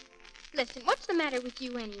 Listen, what's the matter with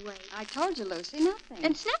you anyway? I told you, Lucy, nothing.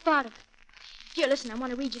 And snap out of it. Here, listen, I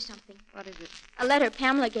want to read you something. What is it? A letter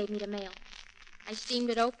Pamela gave me to mail. I steamed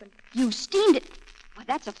it open. You steamed it? Why,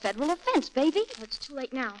 that's a federal offense, baby. Oh, it's too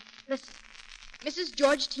late now. Listen. Mrs.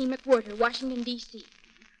 George T. McWhirter, Washington, D.C.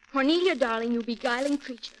 Cornelia, darling, you beguiling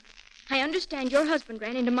creature. I understand your husband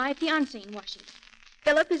ran into my fiancé in Washington.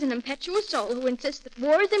 Philip is an impetuous soul who insists that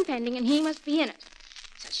war is impending and he must be in it.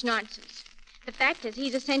 Such nonsense. The fact is,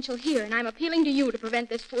 he's essential here, and I'm appealing to you to prevent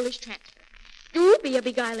this foolish transfer. Do be a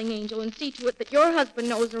beguiling angel and see to it that your husband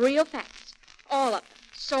knows the real facts. All of them.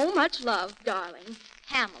 So much love, darling.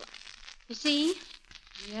 Pamela. You see?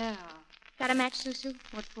 Yeah. Got a match, Susu?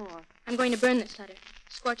 What for? I'm going to burn this letter.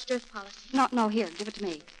 Scorched earth policy. No, here, give it to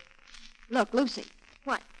me. Look, Lucy.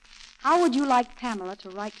 What? How would you like Pamela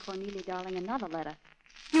to write Cornelia, darling, another letter?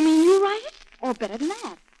 You mean you write it? Or better than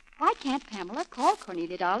that. Why can't Pamela call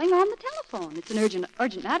Cornelia, darling, on the telephone? It's an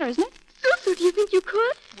urgent matter, isn't it? Susu, do you think you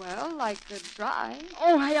could? Well, I could try.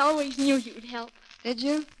 Oh, I always knew you'd help. Did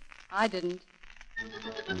you? I didn't.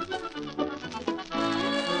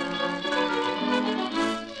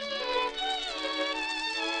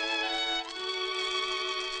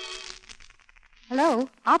 Hello?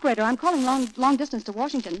 Operator, I'm calling long distance to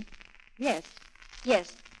Washington. Yes.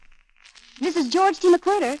 Yes. This is George T.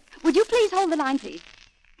 McQuirter. Would you please hold the line, please?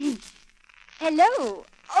 Hello.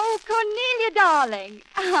 Oh, Cornelia, darling.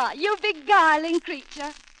 Ah, you beguiling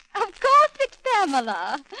creature. Of course it's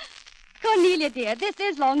Pamela. Cornelia, dear, this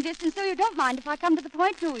is long distance, so you don't mind if I come to the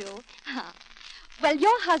point, do you? Well,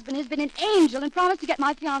 your husband has been an angel and promised to get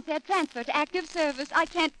my fiancé a transfer to active service. I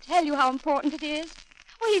can't tell you how important it is.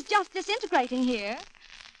 Well, he's just disintegrating here.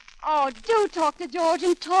 Oh, do talk to George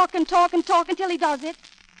and talk until he does it.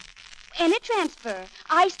 Any transfer.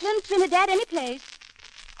 Iceland, Trinidad, any place.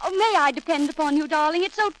 Oh, may I depend upon you, darling?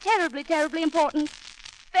 It's so terribly, terribly important.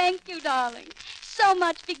 Thank you, darling. So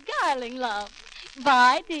much beguiling love.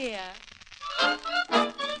 Bye, dear.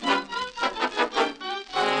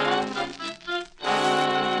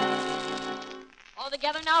 All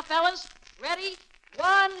together now, fellas. Ready?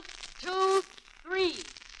 1, 2, 3.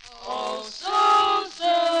 Oh,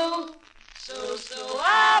 Susu, Susu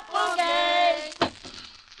Applegate.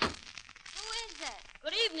 Who is that?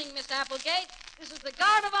 Good evening, Miss Applegate. This is the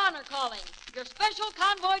Guard of Honor calling. Your special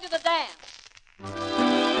convoy to the dance.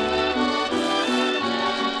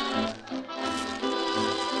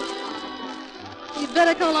 You'd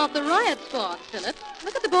better call off the riot squad, Philip.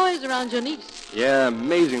 Look at the boys around your niece. Yeah,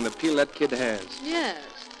 amazing the appeal that kid has. Yes.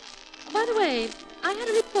 By the way, I had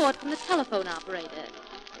a report from the telephone operator.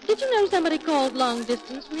 Did you know somebody called long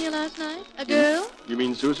distance from here last night? A girl? You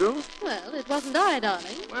mean Susu? Well, it wasn't I,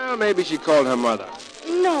 darling. Well, maybe she called her mother.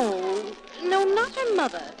 No, not her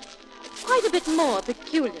mother. Quite a bit more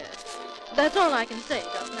peculiar. That's all I can say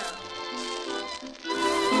just now.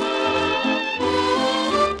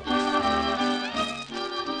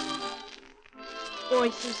 Boy,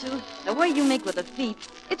 Susu, the way you make with the feet,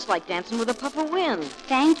 it's like dancing with a puff of wind.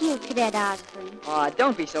 Thank you, Cadet Osborne. Aw,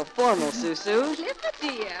 don't be so formal, Susu. Clifford,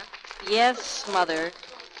 dear. Yes, Mother.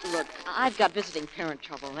 Look, I've got visiting parent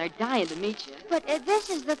trouble. They're dying to meet you. But this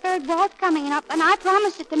is the third waltz coming up, and I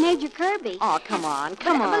promised it to Major Kirby. Oh, come on.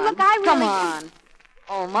 But look, I really... Come on.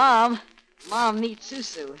 Oh, Mom. Mom meets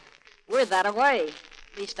Susu. We're that away.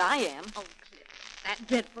 At least I am. Oh, Cliff, that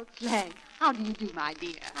dreadful slang. How do you do, my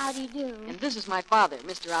dear? How do you do? And this is my father,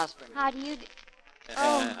 Mr. Osborne. How do you do?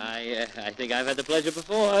 I think I've had the pleasure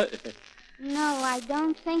before. No, I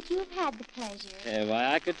don't think you've had the pleasure.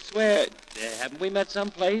 Why, I could swear. Haven't we met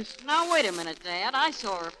someplace? Now, wait a minute, Dad. I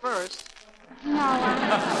saw her first. No,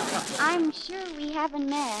 I'm sure we haven't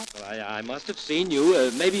met. Well, I must have seen you.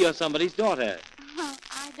 Maybe you're somebody's daughter. Oh,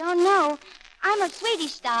 I don't know. I'm a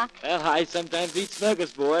Swedish stock. Well, I sometimes eat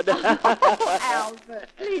smorgasbord. Oh, Albert,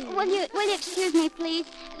 please. Will you excuse me, please?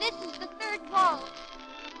 This is the third waltz.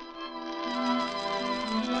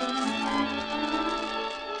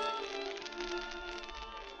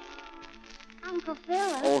 Uncle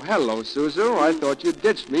Philip. Oh, hello, Susu. I thought you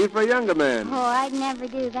ditched me for a younger man. Oh, I'd never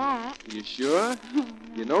do that. You sure?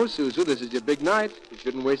 You know, Susu, this is your big night. You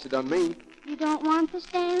shouldn't waste it on me. You don't want this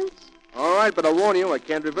dance? All right, but I'll warn you, I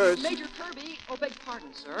can't reverse. Major Kirby, beg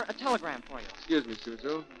pardon, sir. A telegram for you. Excuse me,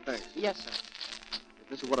 Susu. Thanks. Yes, sir. If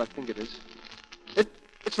this is what I think it is.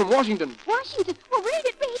 It's from Washington. Washington? Well, read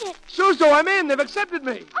it. Susu, I'm in. They've accepted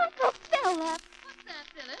me. Uncle Philip.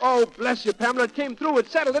 Oh, bless you, Pamela. It came through.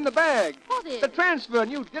 It's settled in the bag. What is? The transfer,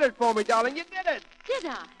 and you did it for me, darling. You did it. Did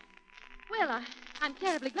I? Well, I'm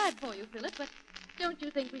terribly glad for you, Philip, but don't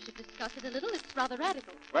you think we should discuss it a little? It's rather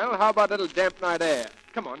radical. Well, how about a little damp night air?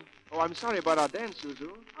 Come on. Oh, I'm sorry about our dance, Susu.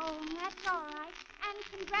 Oh, that's all right. And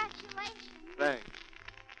congratulations. Thanks.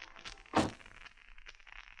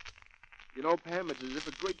 You know, Pam, it's as if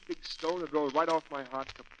a great big stone had rolled right off my heart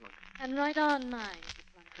to plunk. And right on mine.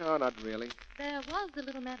 No, not really. There was the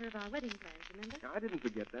little matter of our wedding plans, remember? I didn't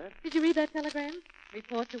forget that. Did you read that telegram?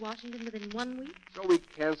 Report to Washington within 1 week? So we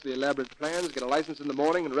cancel the elaborate plans, get a license in the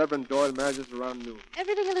morning, and Reverend Doyle marries us around noon.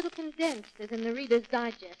 Everything a little condensed, as in the Reader's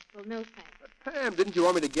Digest. Well, no thanks. But, Pam, didn't you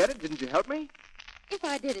want me to get it? Didn't you help me? If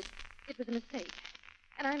I did it, it was a mistake.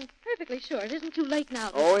 And I'm perfectly sure it isn't too late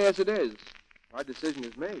now. Oh, yes, it is. Our decision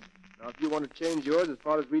is made. Now, if you want to change yours as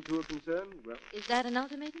far as we two are concerned, well... Is that an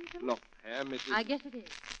ultimatum, Philip? No, Pam, it is... I guess it is.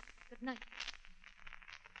 Good night.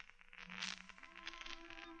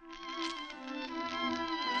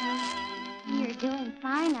 You're doing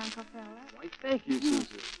fine, Uncle Philip. Why, thank you, Susan.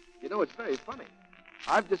 You know, it's very funny.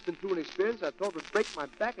 I've just been through an experience I thought would break my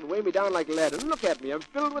back and weigh me down like lead. And look at me. I'm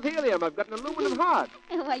filled with helium. I've got an aluminum heart.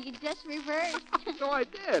 Well, you just reversed. So I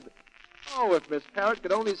did. Oh, if Miss Parrott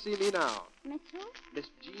could only see me now. Miss who? Miss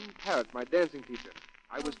Jean Parrott, my dancing teacher.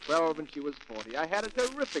 I was 12 and she was 40. I had a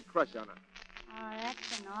terrific crush on her. Oh,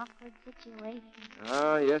 that's an awkward situation.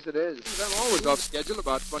 Ah, yes, it is. I'm always off schedule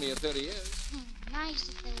about 20 or 30 years. Nice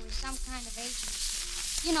if there was some kind of agency.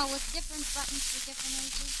 You know, with different buttons for different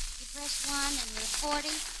ages. You press one and you're 40,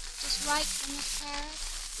 just right in this carrot.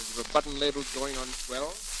 Is there a button labeled going on 12?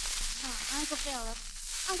 Oh, Uncle Philip.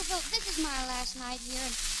 Uncle Philip, this is my last night here,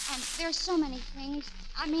 and there's so many things.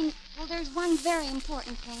 I mean, well, there's one very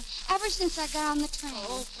important thing. Ever since I got on the train.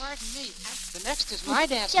 Oh, pardon me. The next is my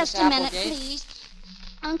dance, Just Miss a minute, Applegate. please.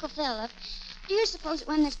 Uncle Philip, do you suppose that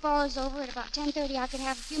when this ball is over at about 10:30, I could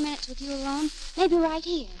have a few minutes with you alone? Maybe right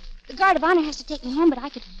here. The guard of honor has to take me home, but I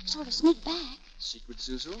could sort of sneak back. Secret,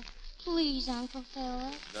 Susu? Please, Uncle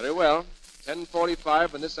Philip. Very well.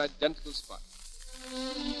 10:45 in this identical spot.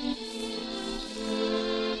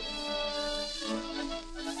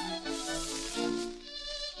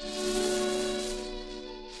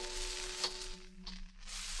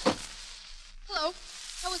 Hello.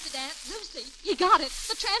 How was the dance? Lucy, you got it.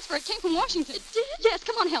 The transfer. It came from Washington. It did? Yes,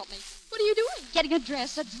 come on, help me. What are you doing? Getting a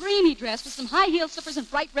dress, a dreamy dress with some high-heel slippers and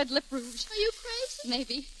bright red lip rouge. Are you crazy?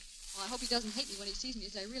 Maybe. Well, I hope he doesn't hate me when he sees me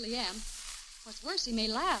as I really am. What's worse, he may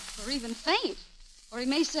laugh or even faint. Or he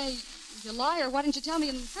may say, you liar, why didn't you tell me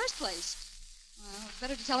in the first place? Well, it's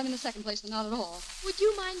better to tell him in the second place than not at all. Would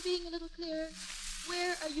you mind being a little clearer?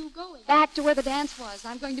 Where are you going? Back to where the dance was.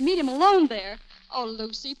 I'm going to meet him alone there. Oh,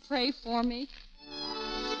 Lucy, pray for me.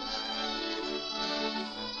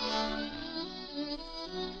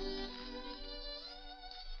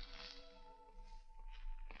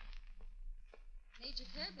 Major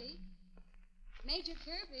Kirby? Major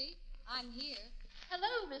Kirby, I'm here.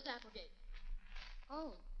 Hello, Miss Applegate.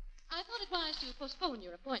 Oh. I thought it wise to postpone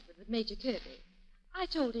your appointment with Major Kirby. I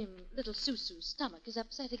told him little Susu's stomach is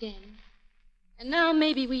upset again. And now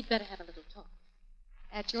maybe we'd better have a little talk.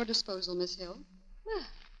 At your disposal, Miss Hill. Well,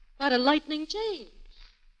 what a lightning change.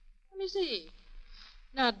 Let me see.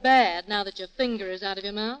 Not bad now that your finger is out of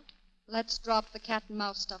your mouth. Let's drop the cat and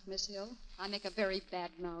mouse stuff, Miss Hill. I make a very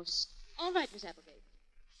bad mouse. All right, Miss Applegate.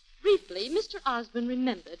 Briefly, Mr. Osborne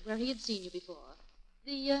remembered where he had seen you before.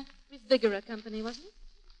 The Revigora Company, wasn't it?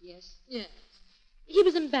 Yes. Yes. He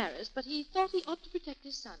was embarrassed, but he thought he ought to protect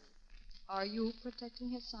his son. Are you protecting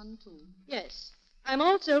his son, too? Yes. I'm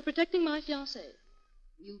also protecting my fiancé.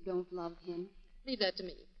 You don't love him? Leave that to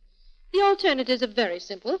me. The alternatives are very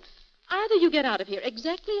simple. Either you get out of here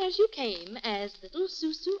exactly as you came, as little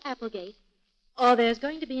Susu Applegate, or there's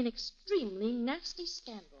going to be an extremely nasty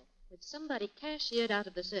scandal with somebody cashiered out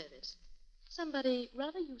of the service. Somebody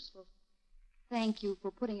rather useful. Thank you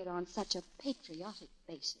for putting it on such a patriotic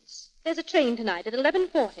basis. There's a train tonight at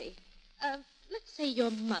 11:40. Let's say your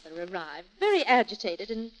mother arrived, very agitated,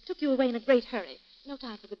 and took you away in a great hurry. No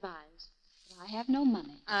time for goodbyes. But I have no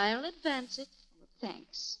money. I'll advance it. Well,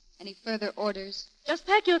 thanks. Any further orders? Just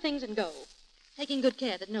pack your things and go, taking good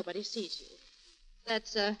care that nobody sees you.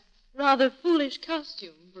 That's a rather foolish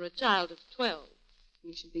costume for a child of 12.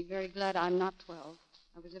 You should be very glad I'm not 12.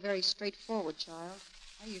 I was a very straightforward child.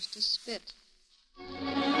 I used to spit.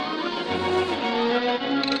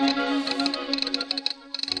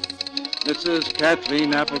 Mrs.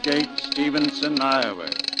 Kathleen Applegate, Stevenson, Iowa.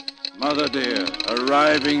 Mother dear,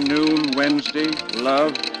 arriving noon Wednesday.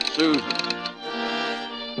 Love, Susan.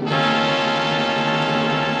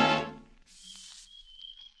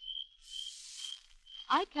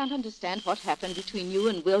 I can't understand what happened between you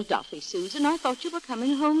and Will Duffy, Susan. I thought you were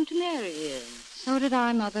coming home to marry him. So did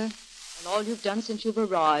I, Mother. And all you've done since you've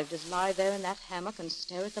arrived is lie there in that hammock and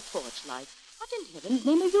stare at the porch light. What in heaven's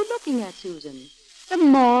name are you looking at, Susan? The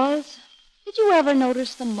moths. Did you ever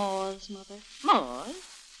notice the moths, Mother? Moths?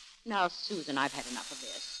 Now, Susan, I've had enough of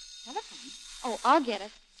this. Telephone? Oh, I'll get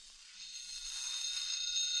it.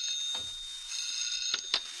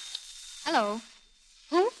 Hello.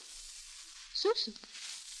 Who? Susu.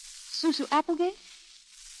 Susu Applegate?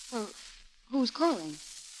 Well, who's calling?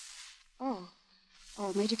 Oh,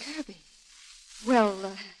 Major Kirby. Well,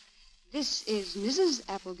 this is Mrs.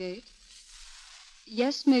 Applegate.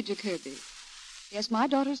 Yes, Major Kirby. Yes, my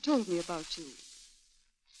daughter's told me about you.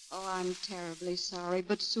 Oh, I'm terribly sorry,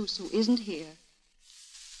 but Susu isn't here.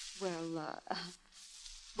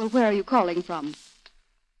 Well, where are you calling from?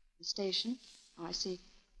 The station? Oh, I see.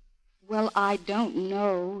 Well, I don't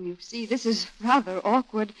know. You see, this is rather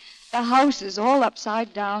awkward. The house is all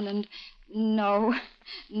upside down, and no,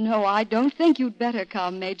 I don't think you'd better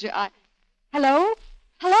come, Major. Hello?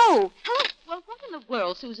 Hello? Hello? Well, what in the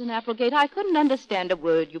world, Susan Applegate? I couldn't understand a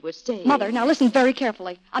word you were saying. Mother, now listen very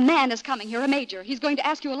carefully. A man is coming here, a major. He's going to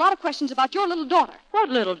ask you a lot of questions about your little daughter. What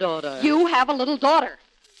little daughter? You have a little daughter.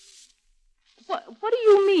 What do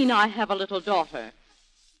you mean I have a little daughter?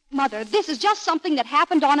 Mother, this is just something that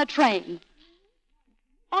happened on a train.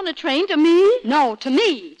 On a train to me? No, to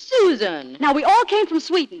me. Susan. Now, we all came from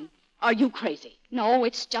Sweden. Are you crazy? No,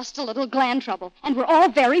 it's just a little gland trouble, and we're all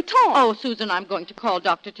very tall. Oh, Susan, I'm going to call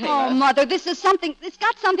Dr. Taylor. Oh, Mother, it's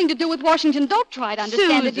got something to do with Washington. Don't try to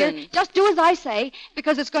understand it, Susan. dear. Just do as I say,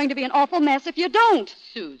 because it's going to be an awful mess if you don't.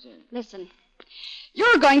 Susan. Listen,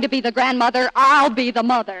 you're going to be the grandmother. I'll be the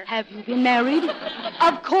mother. Have you been married?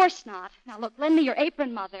 Of course not. Now, look, lend me your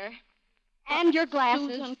apron, Mother. And your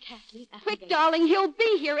glasses. Susan, Kathleen, Quick, darling, he'll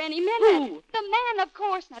be here any minute. Who? The man, of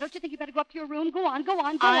course. Now, don't you think you better go up to your room? Go on.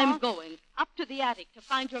 I'm going up to the attic to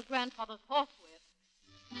find your grandfather forthwith.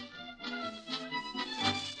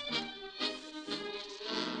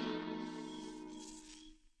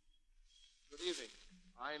 Good evening.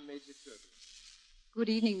 I'm Major Kirby. Good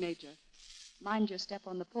evening, Major. Mind your step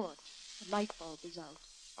on the porch. The light bulb is out.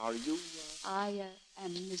 Are you, I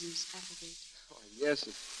am Mrs. Applegate. Oh, yes,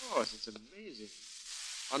 of course. It's amazing.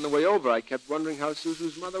 On the way over, I kept wondering how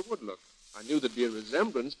Susu's mother would look. I knew there'd be a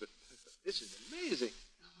resemblance, but this is amazing.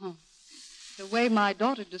 Oh. The way my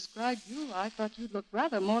daughter described you, I thought you'd look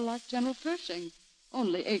rather more like General Pershing,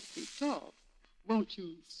 only 8 feet tall. Won't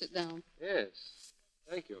you sit down? Yes.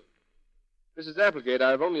 Thank you. Mrs. Applegate,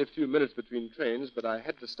 I have only a few minutes between trains, but I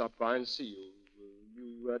had to stop by and see you.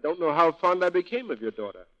 You don't know how fond I became of your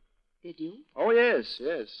daughter. Did you? Oh, yes.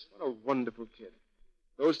 What a wonderful kid.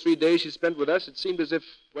 Those 3 days she spent with us, it seemed as if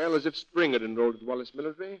spring had enrolled at Wallace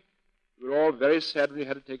Military. We were all very sad when you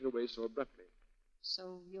had to take her away so abruptly.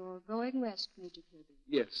 So you're going west, Major Kirby?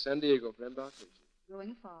 Yes, San Diego for embarkation.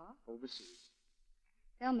 Going far? Overseas.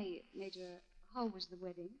 Tell me, Major, how was the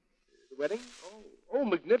wedding? The wedding? Oh,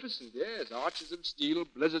 magnificent, yes. Arches of steel,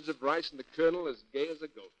 blizzards of rice, and the colonel as gay as a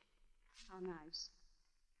goat. How nice.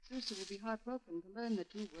 Susie will be heartbroken to learn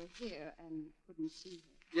that you were here and couldn't see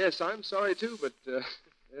her. Yes, I'm sorry, too, but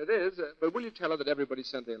it is. But will you tell her that everybody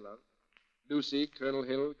sent their love? Lucy, Colonel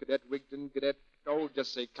Hill, Cadet Wigton,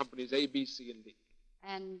 just say companies A, B, C, and D.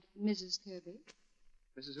 And Mrs. Kirby?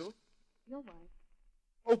 Mrs. who? Your wife.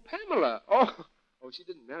 Oh, Pamela. Oh, she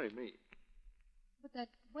didn't marry me. But that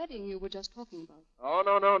wedding you were just talking about. Oh,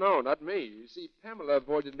 no, not me. You see, Pamela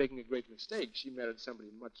avoided making a great mistake. She married somebody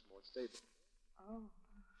much more stable. Oh.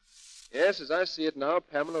 Yes, as I see it now,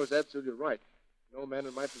 Pamela was absolutely right. No man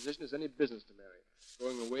in my position has any business to marry.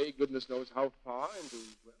 Going away, goodness knows how far, into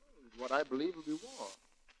what I believe will be war.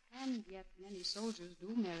 And yet many soldiers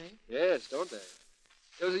do marry. Yes, don't they?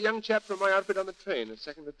 There was a young chap from my outfit on the train, a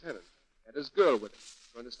second lieutenant. Had his girl with him.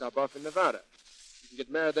 Going to stop off in Nevada. You can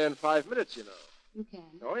get married there in 5 minutes, you know. You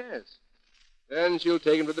can? Oh, yes. Then she'll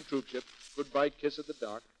take him to the troop ship. Goodbye kiss at the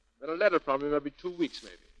dock. Then a letter from him every 2 weeks,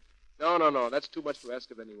 maybe. No. That's too much to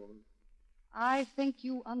ask of any woman. I think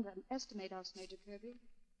you underestimate us, Major Kirby.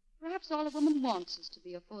 Perhaps all a woman wants is to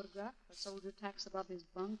be a photograph a soldier tacks above his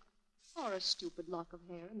bunk, or a stupid lock of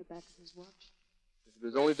hair in the back of his watch. If it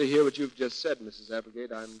was only to hear what you've just said, Mrs.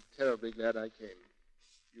 Applegate, I'm terribly glad I came.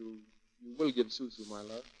 You will give Susu my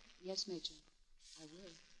love? Yes, Major, I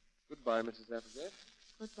will. Goodbye, Mrs. Applegate.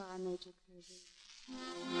 Goodbye, Major Kirby.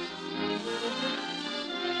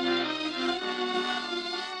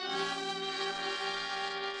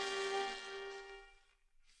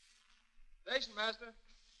 Station master,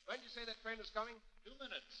 when did you say that train was coming? 2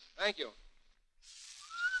 minutes. Thank you.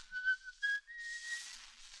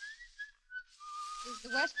 Is the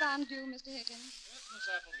westbound due, Mr. Higgins? Yes, Miss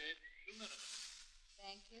Applegate. 2 minutes.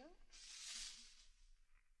 Thank you.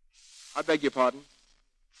 I beg your pardon.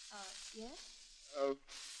 Yes?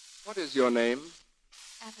 What is your name?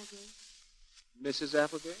 Applegate. Mrs.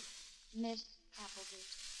 Applegate? Miss Applegate.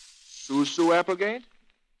 Susu Applegate?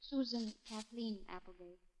 Susan Kathleen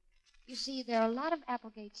Applegate. You see, there are a lot of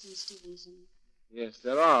Applegates in Stevenson. Yes,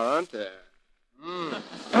 there are, aren't there?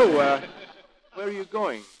 Oh, where are you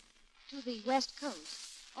going? To the West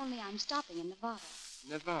Coast. Only I'm stopping in Nevada.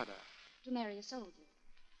 Nevada. To marry a soldier.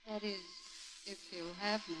 That is, if he'll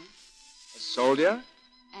have me. A soldier?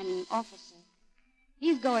 An officer.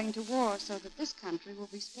 He's going to war so that this country will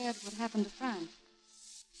be spared what happened to France.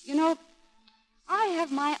 You know, I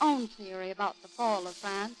have my own theory about the fall of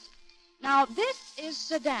France. Now, this is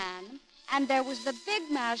Sedan, and there was the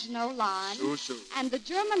big Maginot Line. Susu. And the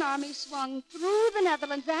German army swung through the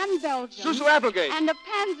Netherlands and Belgium. Susu Applegate. And the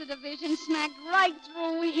Panzer Division smacked right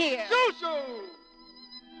through here. Susu!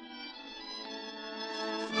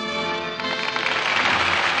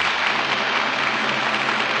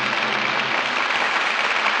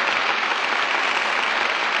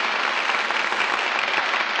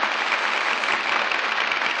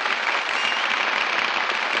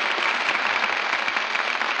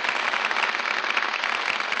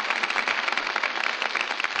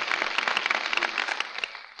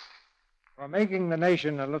 For making the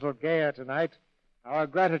nation a little gayer tonight, our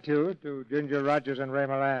gratitude to Ginger Rogers and Ray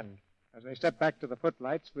Milland. as they step back to the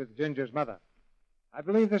footlights with Ginger's mother. I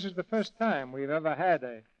believe this is the first time we've ever had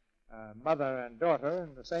a mother and daughter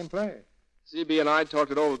in the same play. CB and I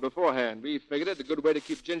talked it over beforehand. We figured it a good way to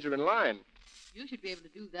keep Ginger in line. You should be able to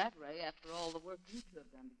do that, Ray, after all the work you two have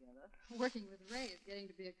done together. Working with Ray is getting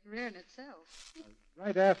to be a career in itself.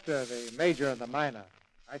 Right after the major and the minor,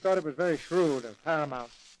 I thought it was very shrewd of Paramount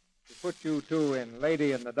to put you two in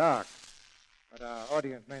Lady in the Dark. But our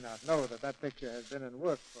audience may not know that that picture has been in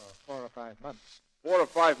work for 4 or 5 months. 4 or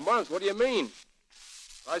 5 months? What do you mean?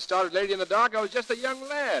 When I started Lady in the Dark, I was just a young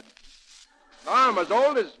lad. I'm as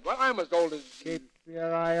old as... Keep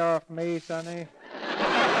your eye off me, Sonny.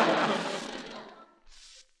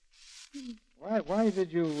 Why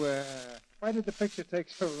did the picture take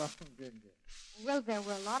so long, Ginger? Well, there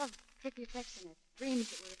were a lot of tricky effects in it. Dreams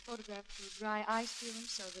that were photographed through dry ice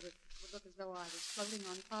fumes so that it would look as though I was floating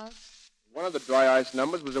on clouds. One of the dry ice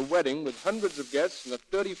numbers was a wedding with hundreds of guests and a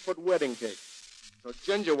 30-foot wedding cake. So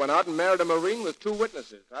Ginger went out and married a Marine with 2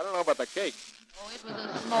 witnesses. I don't know about the cake. Oh, it was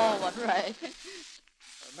a small one, Ray.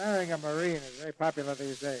 Marrying a Marine is very popular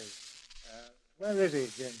these days. Where is he,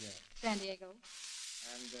 Ginger? San Diego.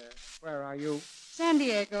 And where are you? San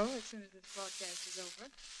Diego, as soon as this broadcast is over.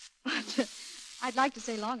 But I'd like to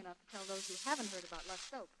stay long enough to tell those who haven't heard about Lux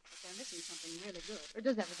Soap that they're missing something really good. Or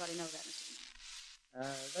does everybody know that, Mr. Smith?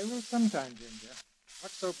 They will sometime, Ginger.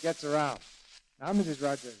 Lux Soap gets around. Now, Mrs.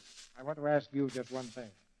 Rogers, I want to ask you just one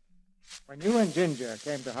thing. When you and Ginger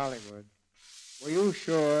came to Hollywood, were you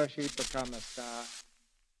sure she'd become a star?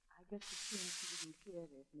 I guess it seems you didn't hear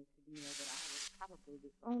this, Mr. Neal, that I was probably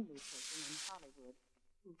the only person in Hollywood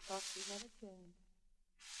who thought she had a chance.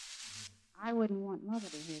 I wouldn't want Mother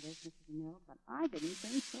to hear this, Mrs. Mill, but I didn't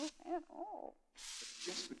think so at all. But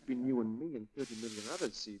just between you and me and 30 million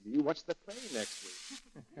others, CB, what's the play next week?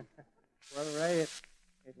 Well, Ray, it's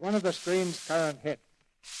one of the screen's current hits.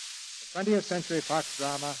 The 20th Century Fox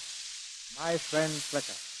drama, My Friend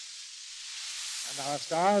Flicker. And our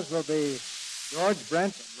stars will be George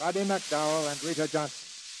Brent, Roddy McDowell, and Rita Johnson.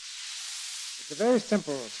 It's a very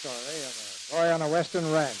simple story of a boy on a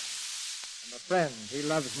western ranch and the friend he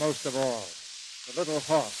loves most of all, the little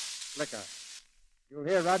horse, Flicker. You'll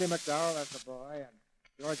hear Roddy McDowell as the boy and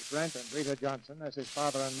George Brent and Rita Johnson as his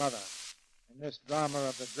father and mother in this drama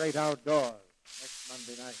of the great outdoors next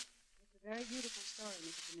Monday night. It's a very beautiful story,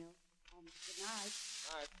 Mr. Mill. Good night.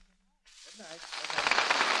 Good night.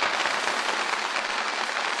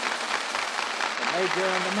 The Major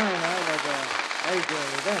and the Minor was a major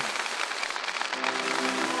event.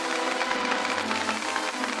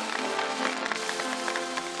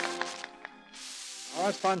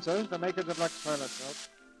 Our sponsors, the makers of Lux Toilet Soap,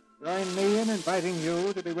 join me in inviting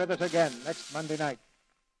you to be with us again next Monday night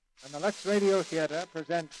when the Lux Radio Theater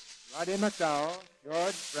presents Roddy McDowell,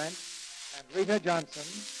 George Brent, and Rita Johnson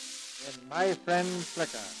in My Friend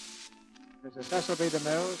Flicker. This is Cecil B.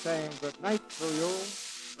 DeMille saying good night to you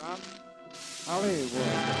from Hollywood.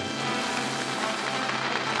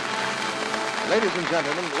 Ladies and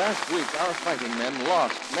gentlemen, last week our fighting men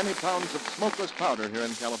lost many pounds of smokeless powder here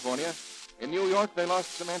in California. In New York, they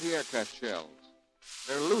lost some anti-aircraft shells.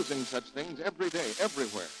 They're losing such things every day,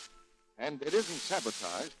 everywhere. And it isn't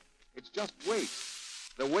sabotage, it's just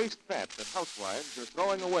waste. The waste fat that housewives are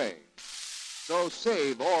throwing away. So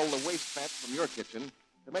save all the waste fat from your kitchen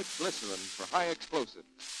to make glycerin for high explosives.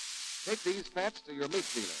 Take these fats to your meat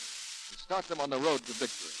dealer and start them on the road to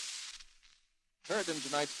victory. Heard in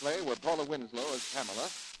tonight's play were Paula Winslow as Pamela,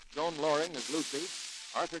 Joan Loring as Lucy,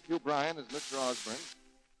 Arthur Q. Bryan as Mr. Osborne,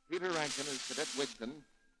 Peter Rankin as Cadet Wigton,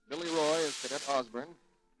 Billy Roy as Cadet Osborne,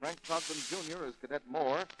 Frank Cogburn Jr. as Cadet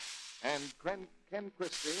Moore, and Ken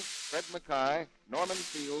Christie, Fred Mackay, Norman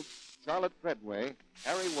Fields, Charlotte Treadway,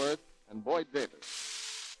 Harry Worth, and Boyd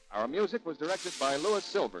Davis. Our music was directed by Louis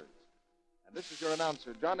Silvers. And this is your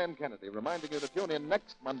announcer, John N. Kennedy, reminding you to tune in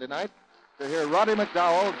next Monday night to hear Roddy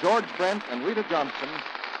McDowell, George Brent, and Rita Johnson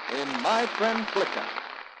in My Friend Flicker.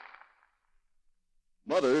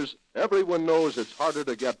 Mothers, everyone knows it's harder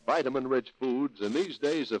to get vitamin-rich foods in these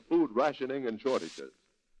days of food rationing and shortages.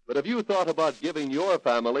 But have you thought about giving your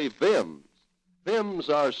family Vims? Vims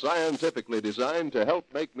are scientifically designed to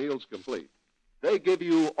help make meals complete. They give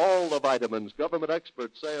you all the vitamins government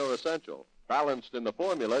experts say are essential, balanced in the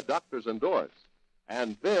formula doctors endorse.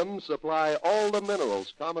 And Vims supply all the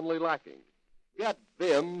minerals commonly lacking. Get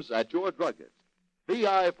Vims at your druggist.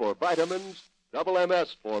 VI for vitamins, double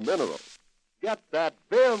MS for minerals. Get that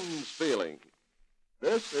Vims feeling.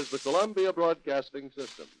 This is the Columbia Broadcasting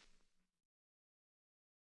System.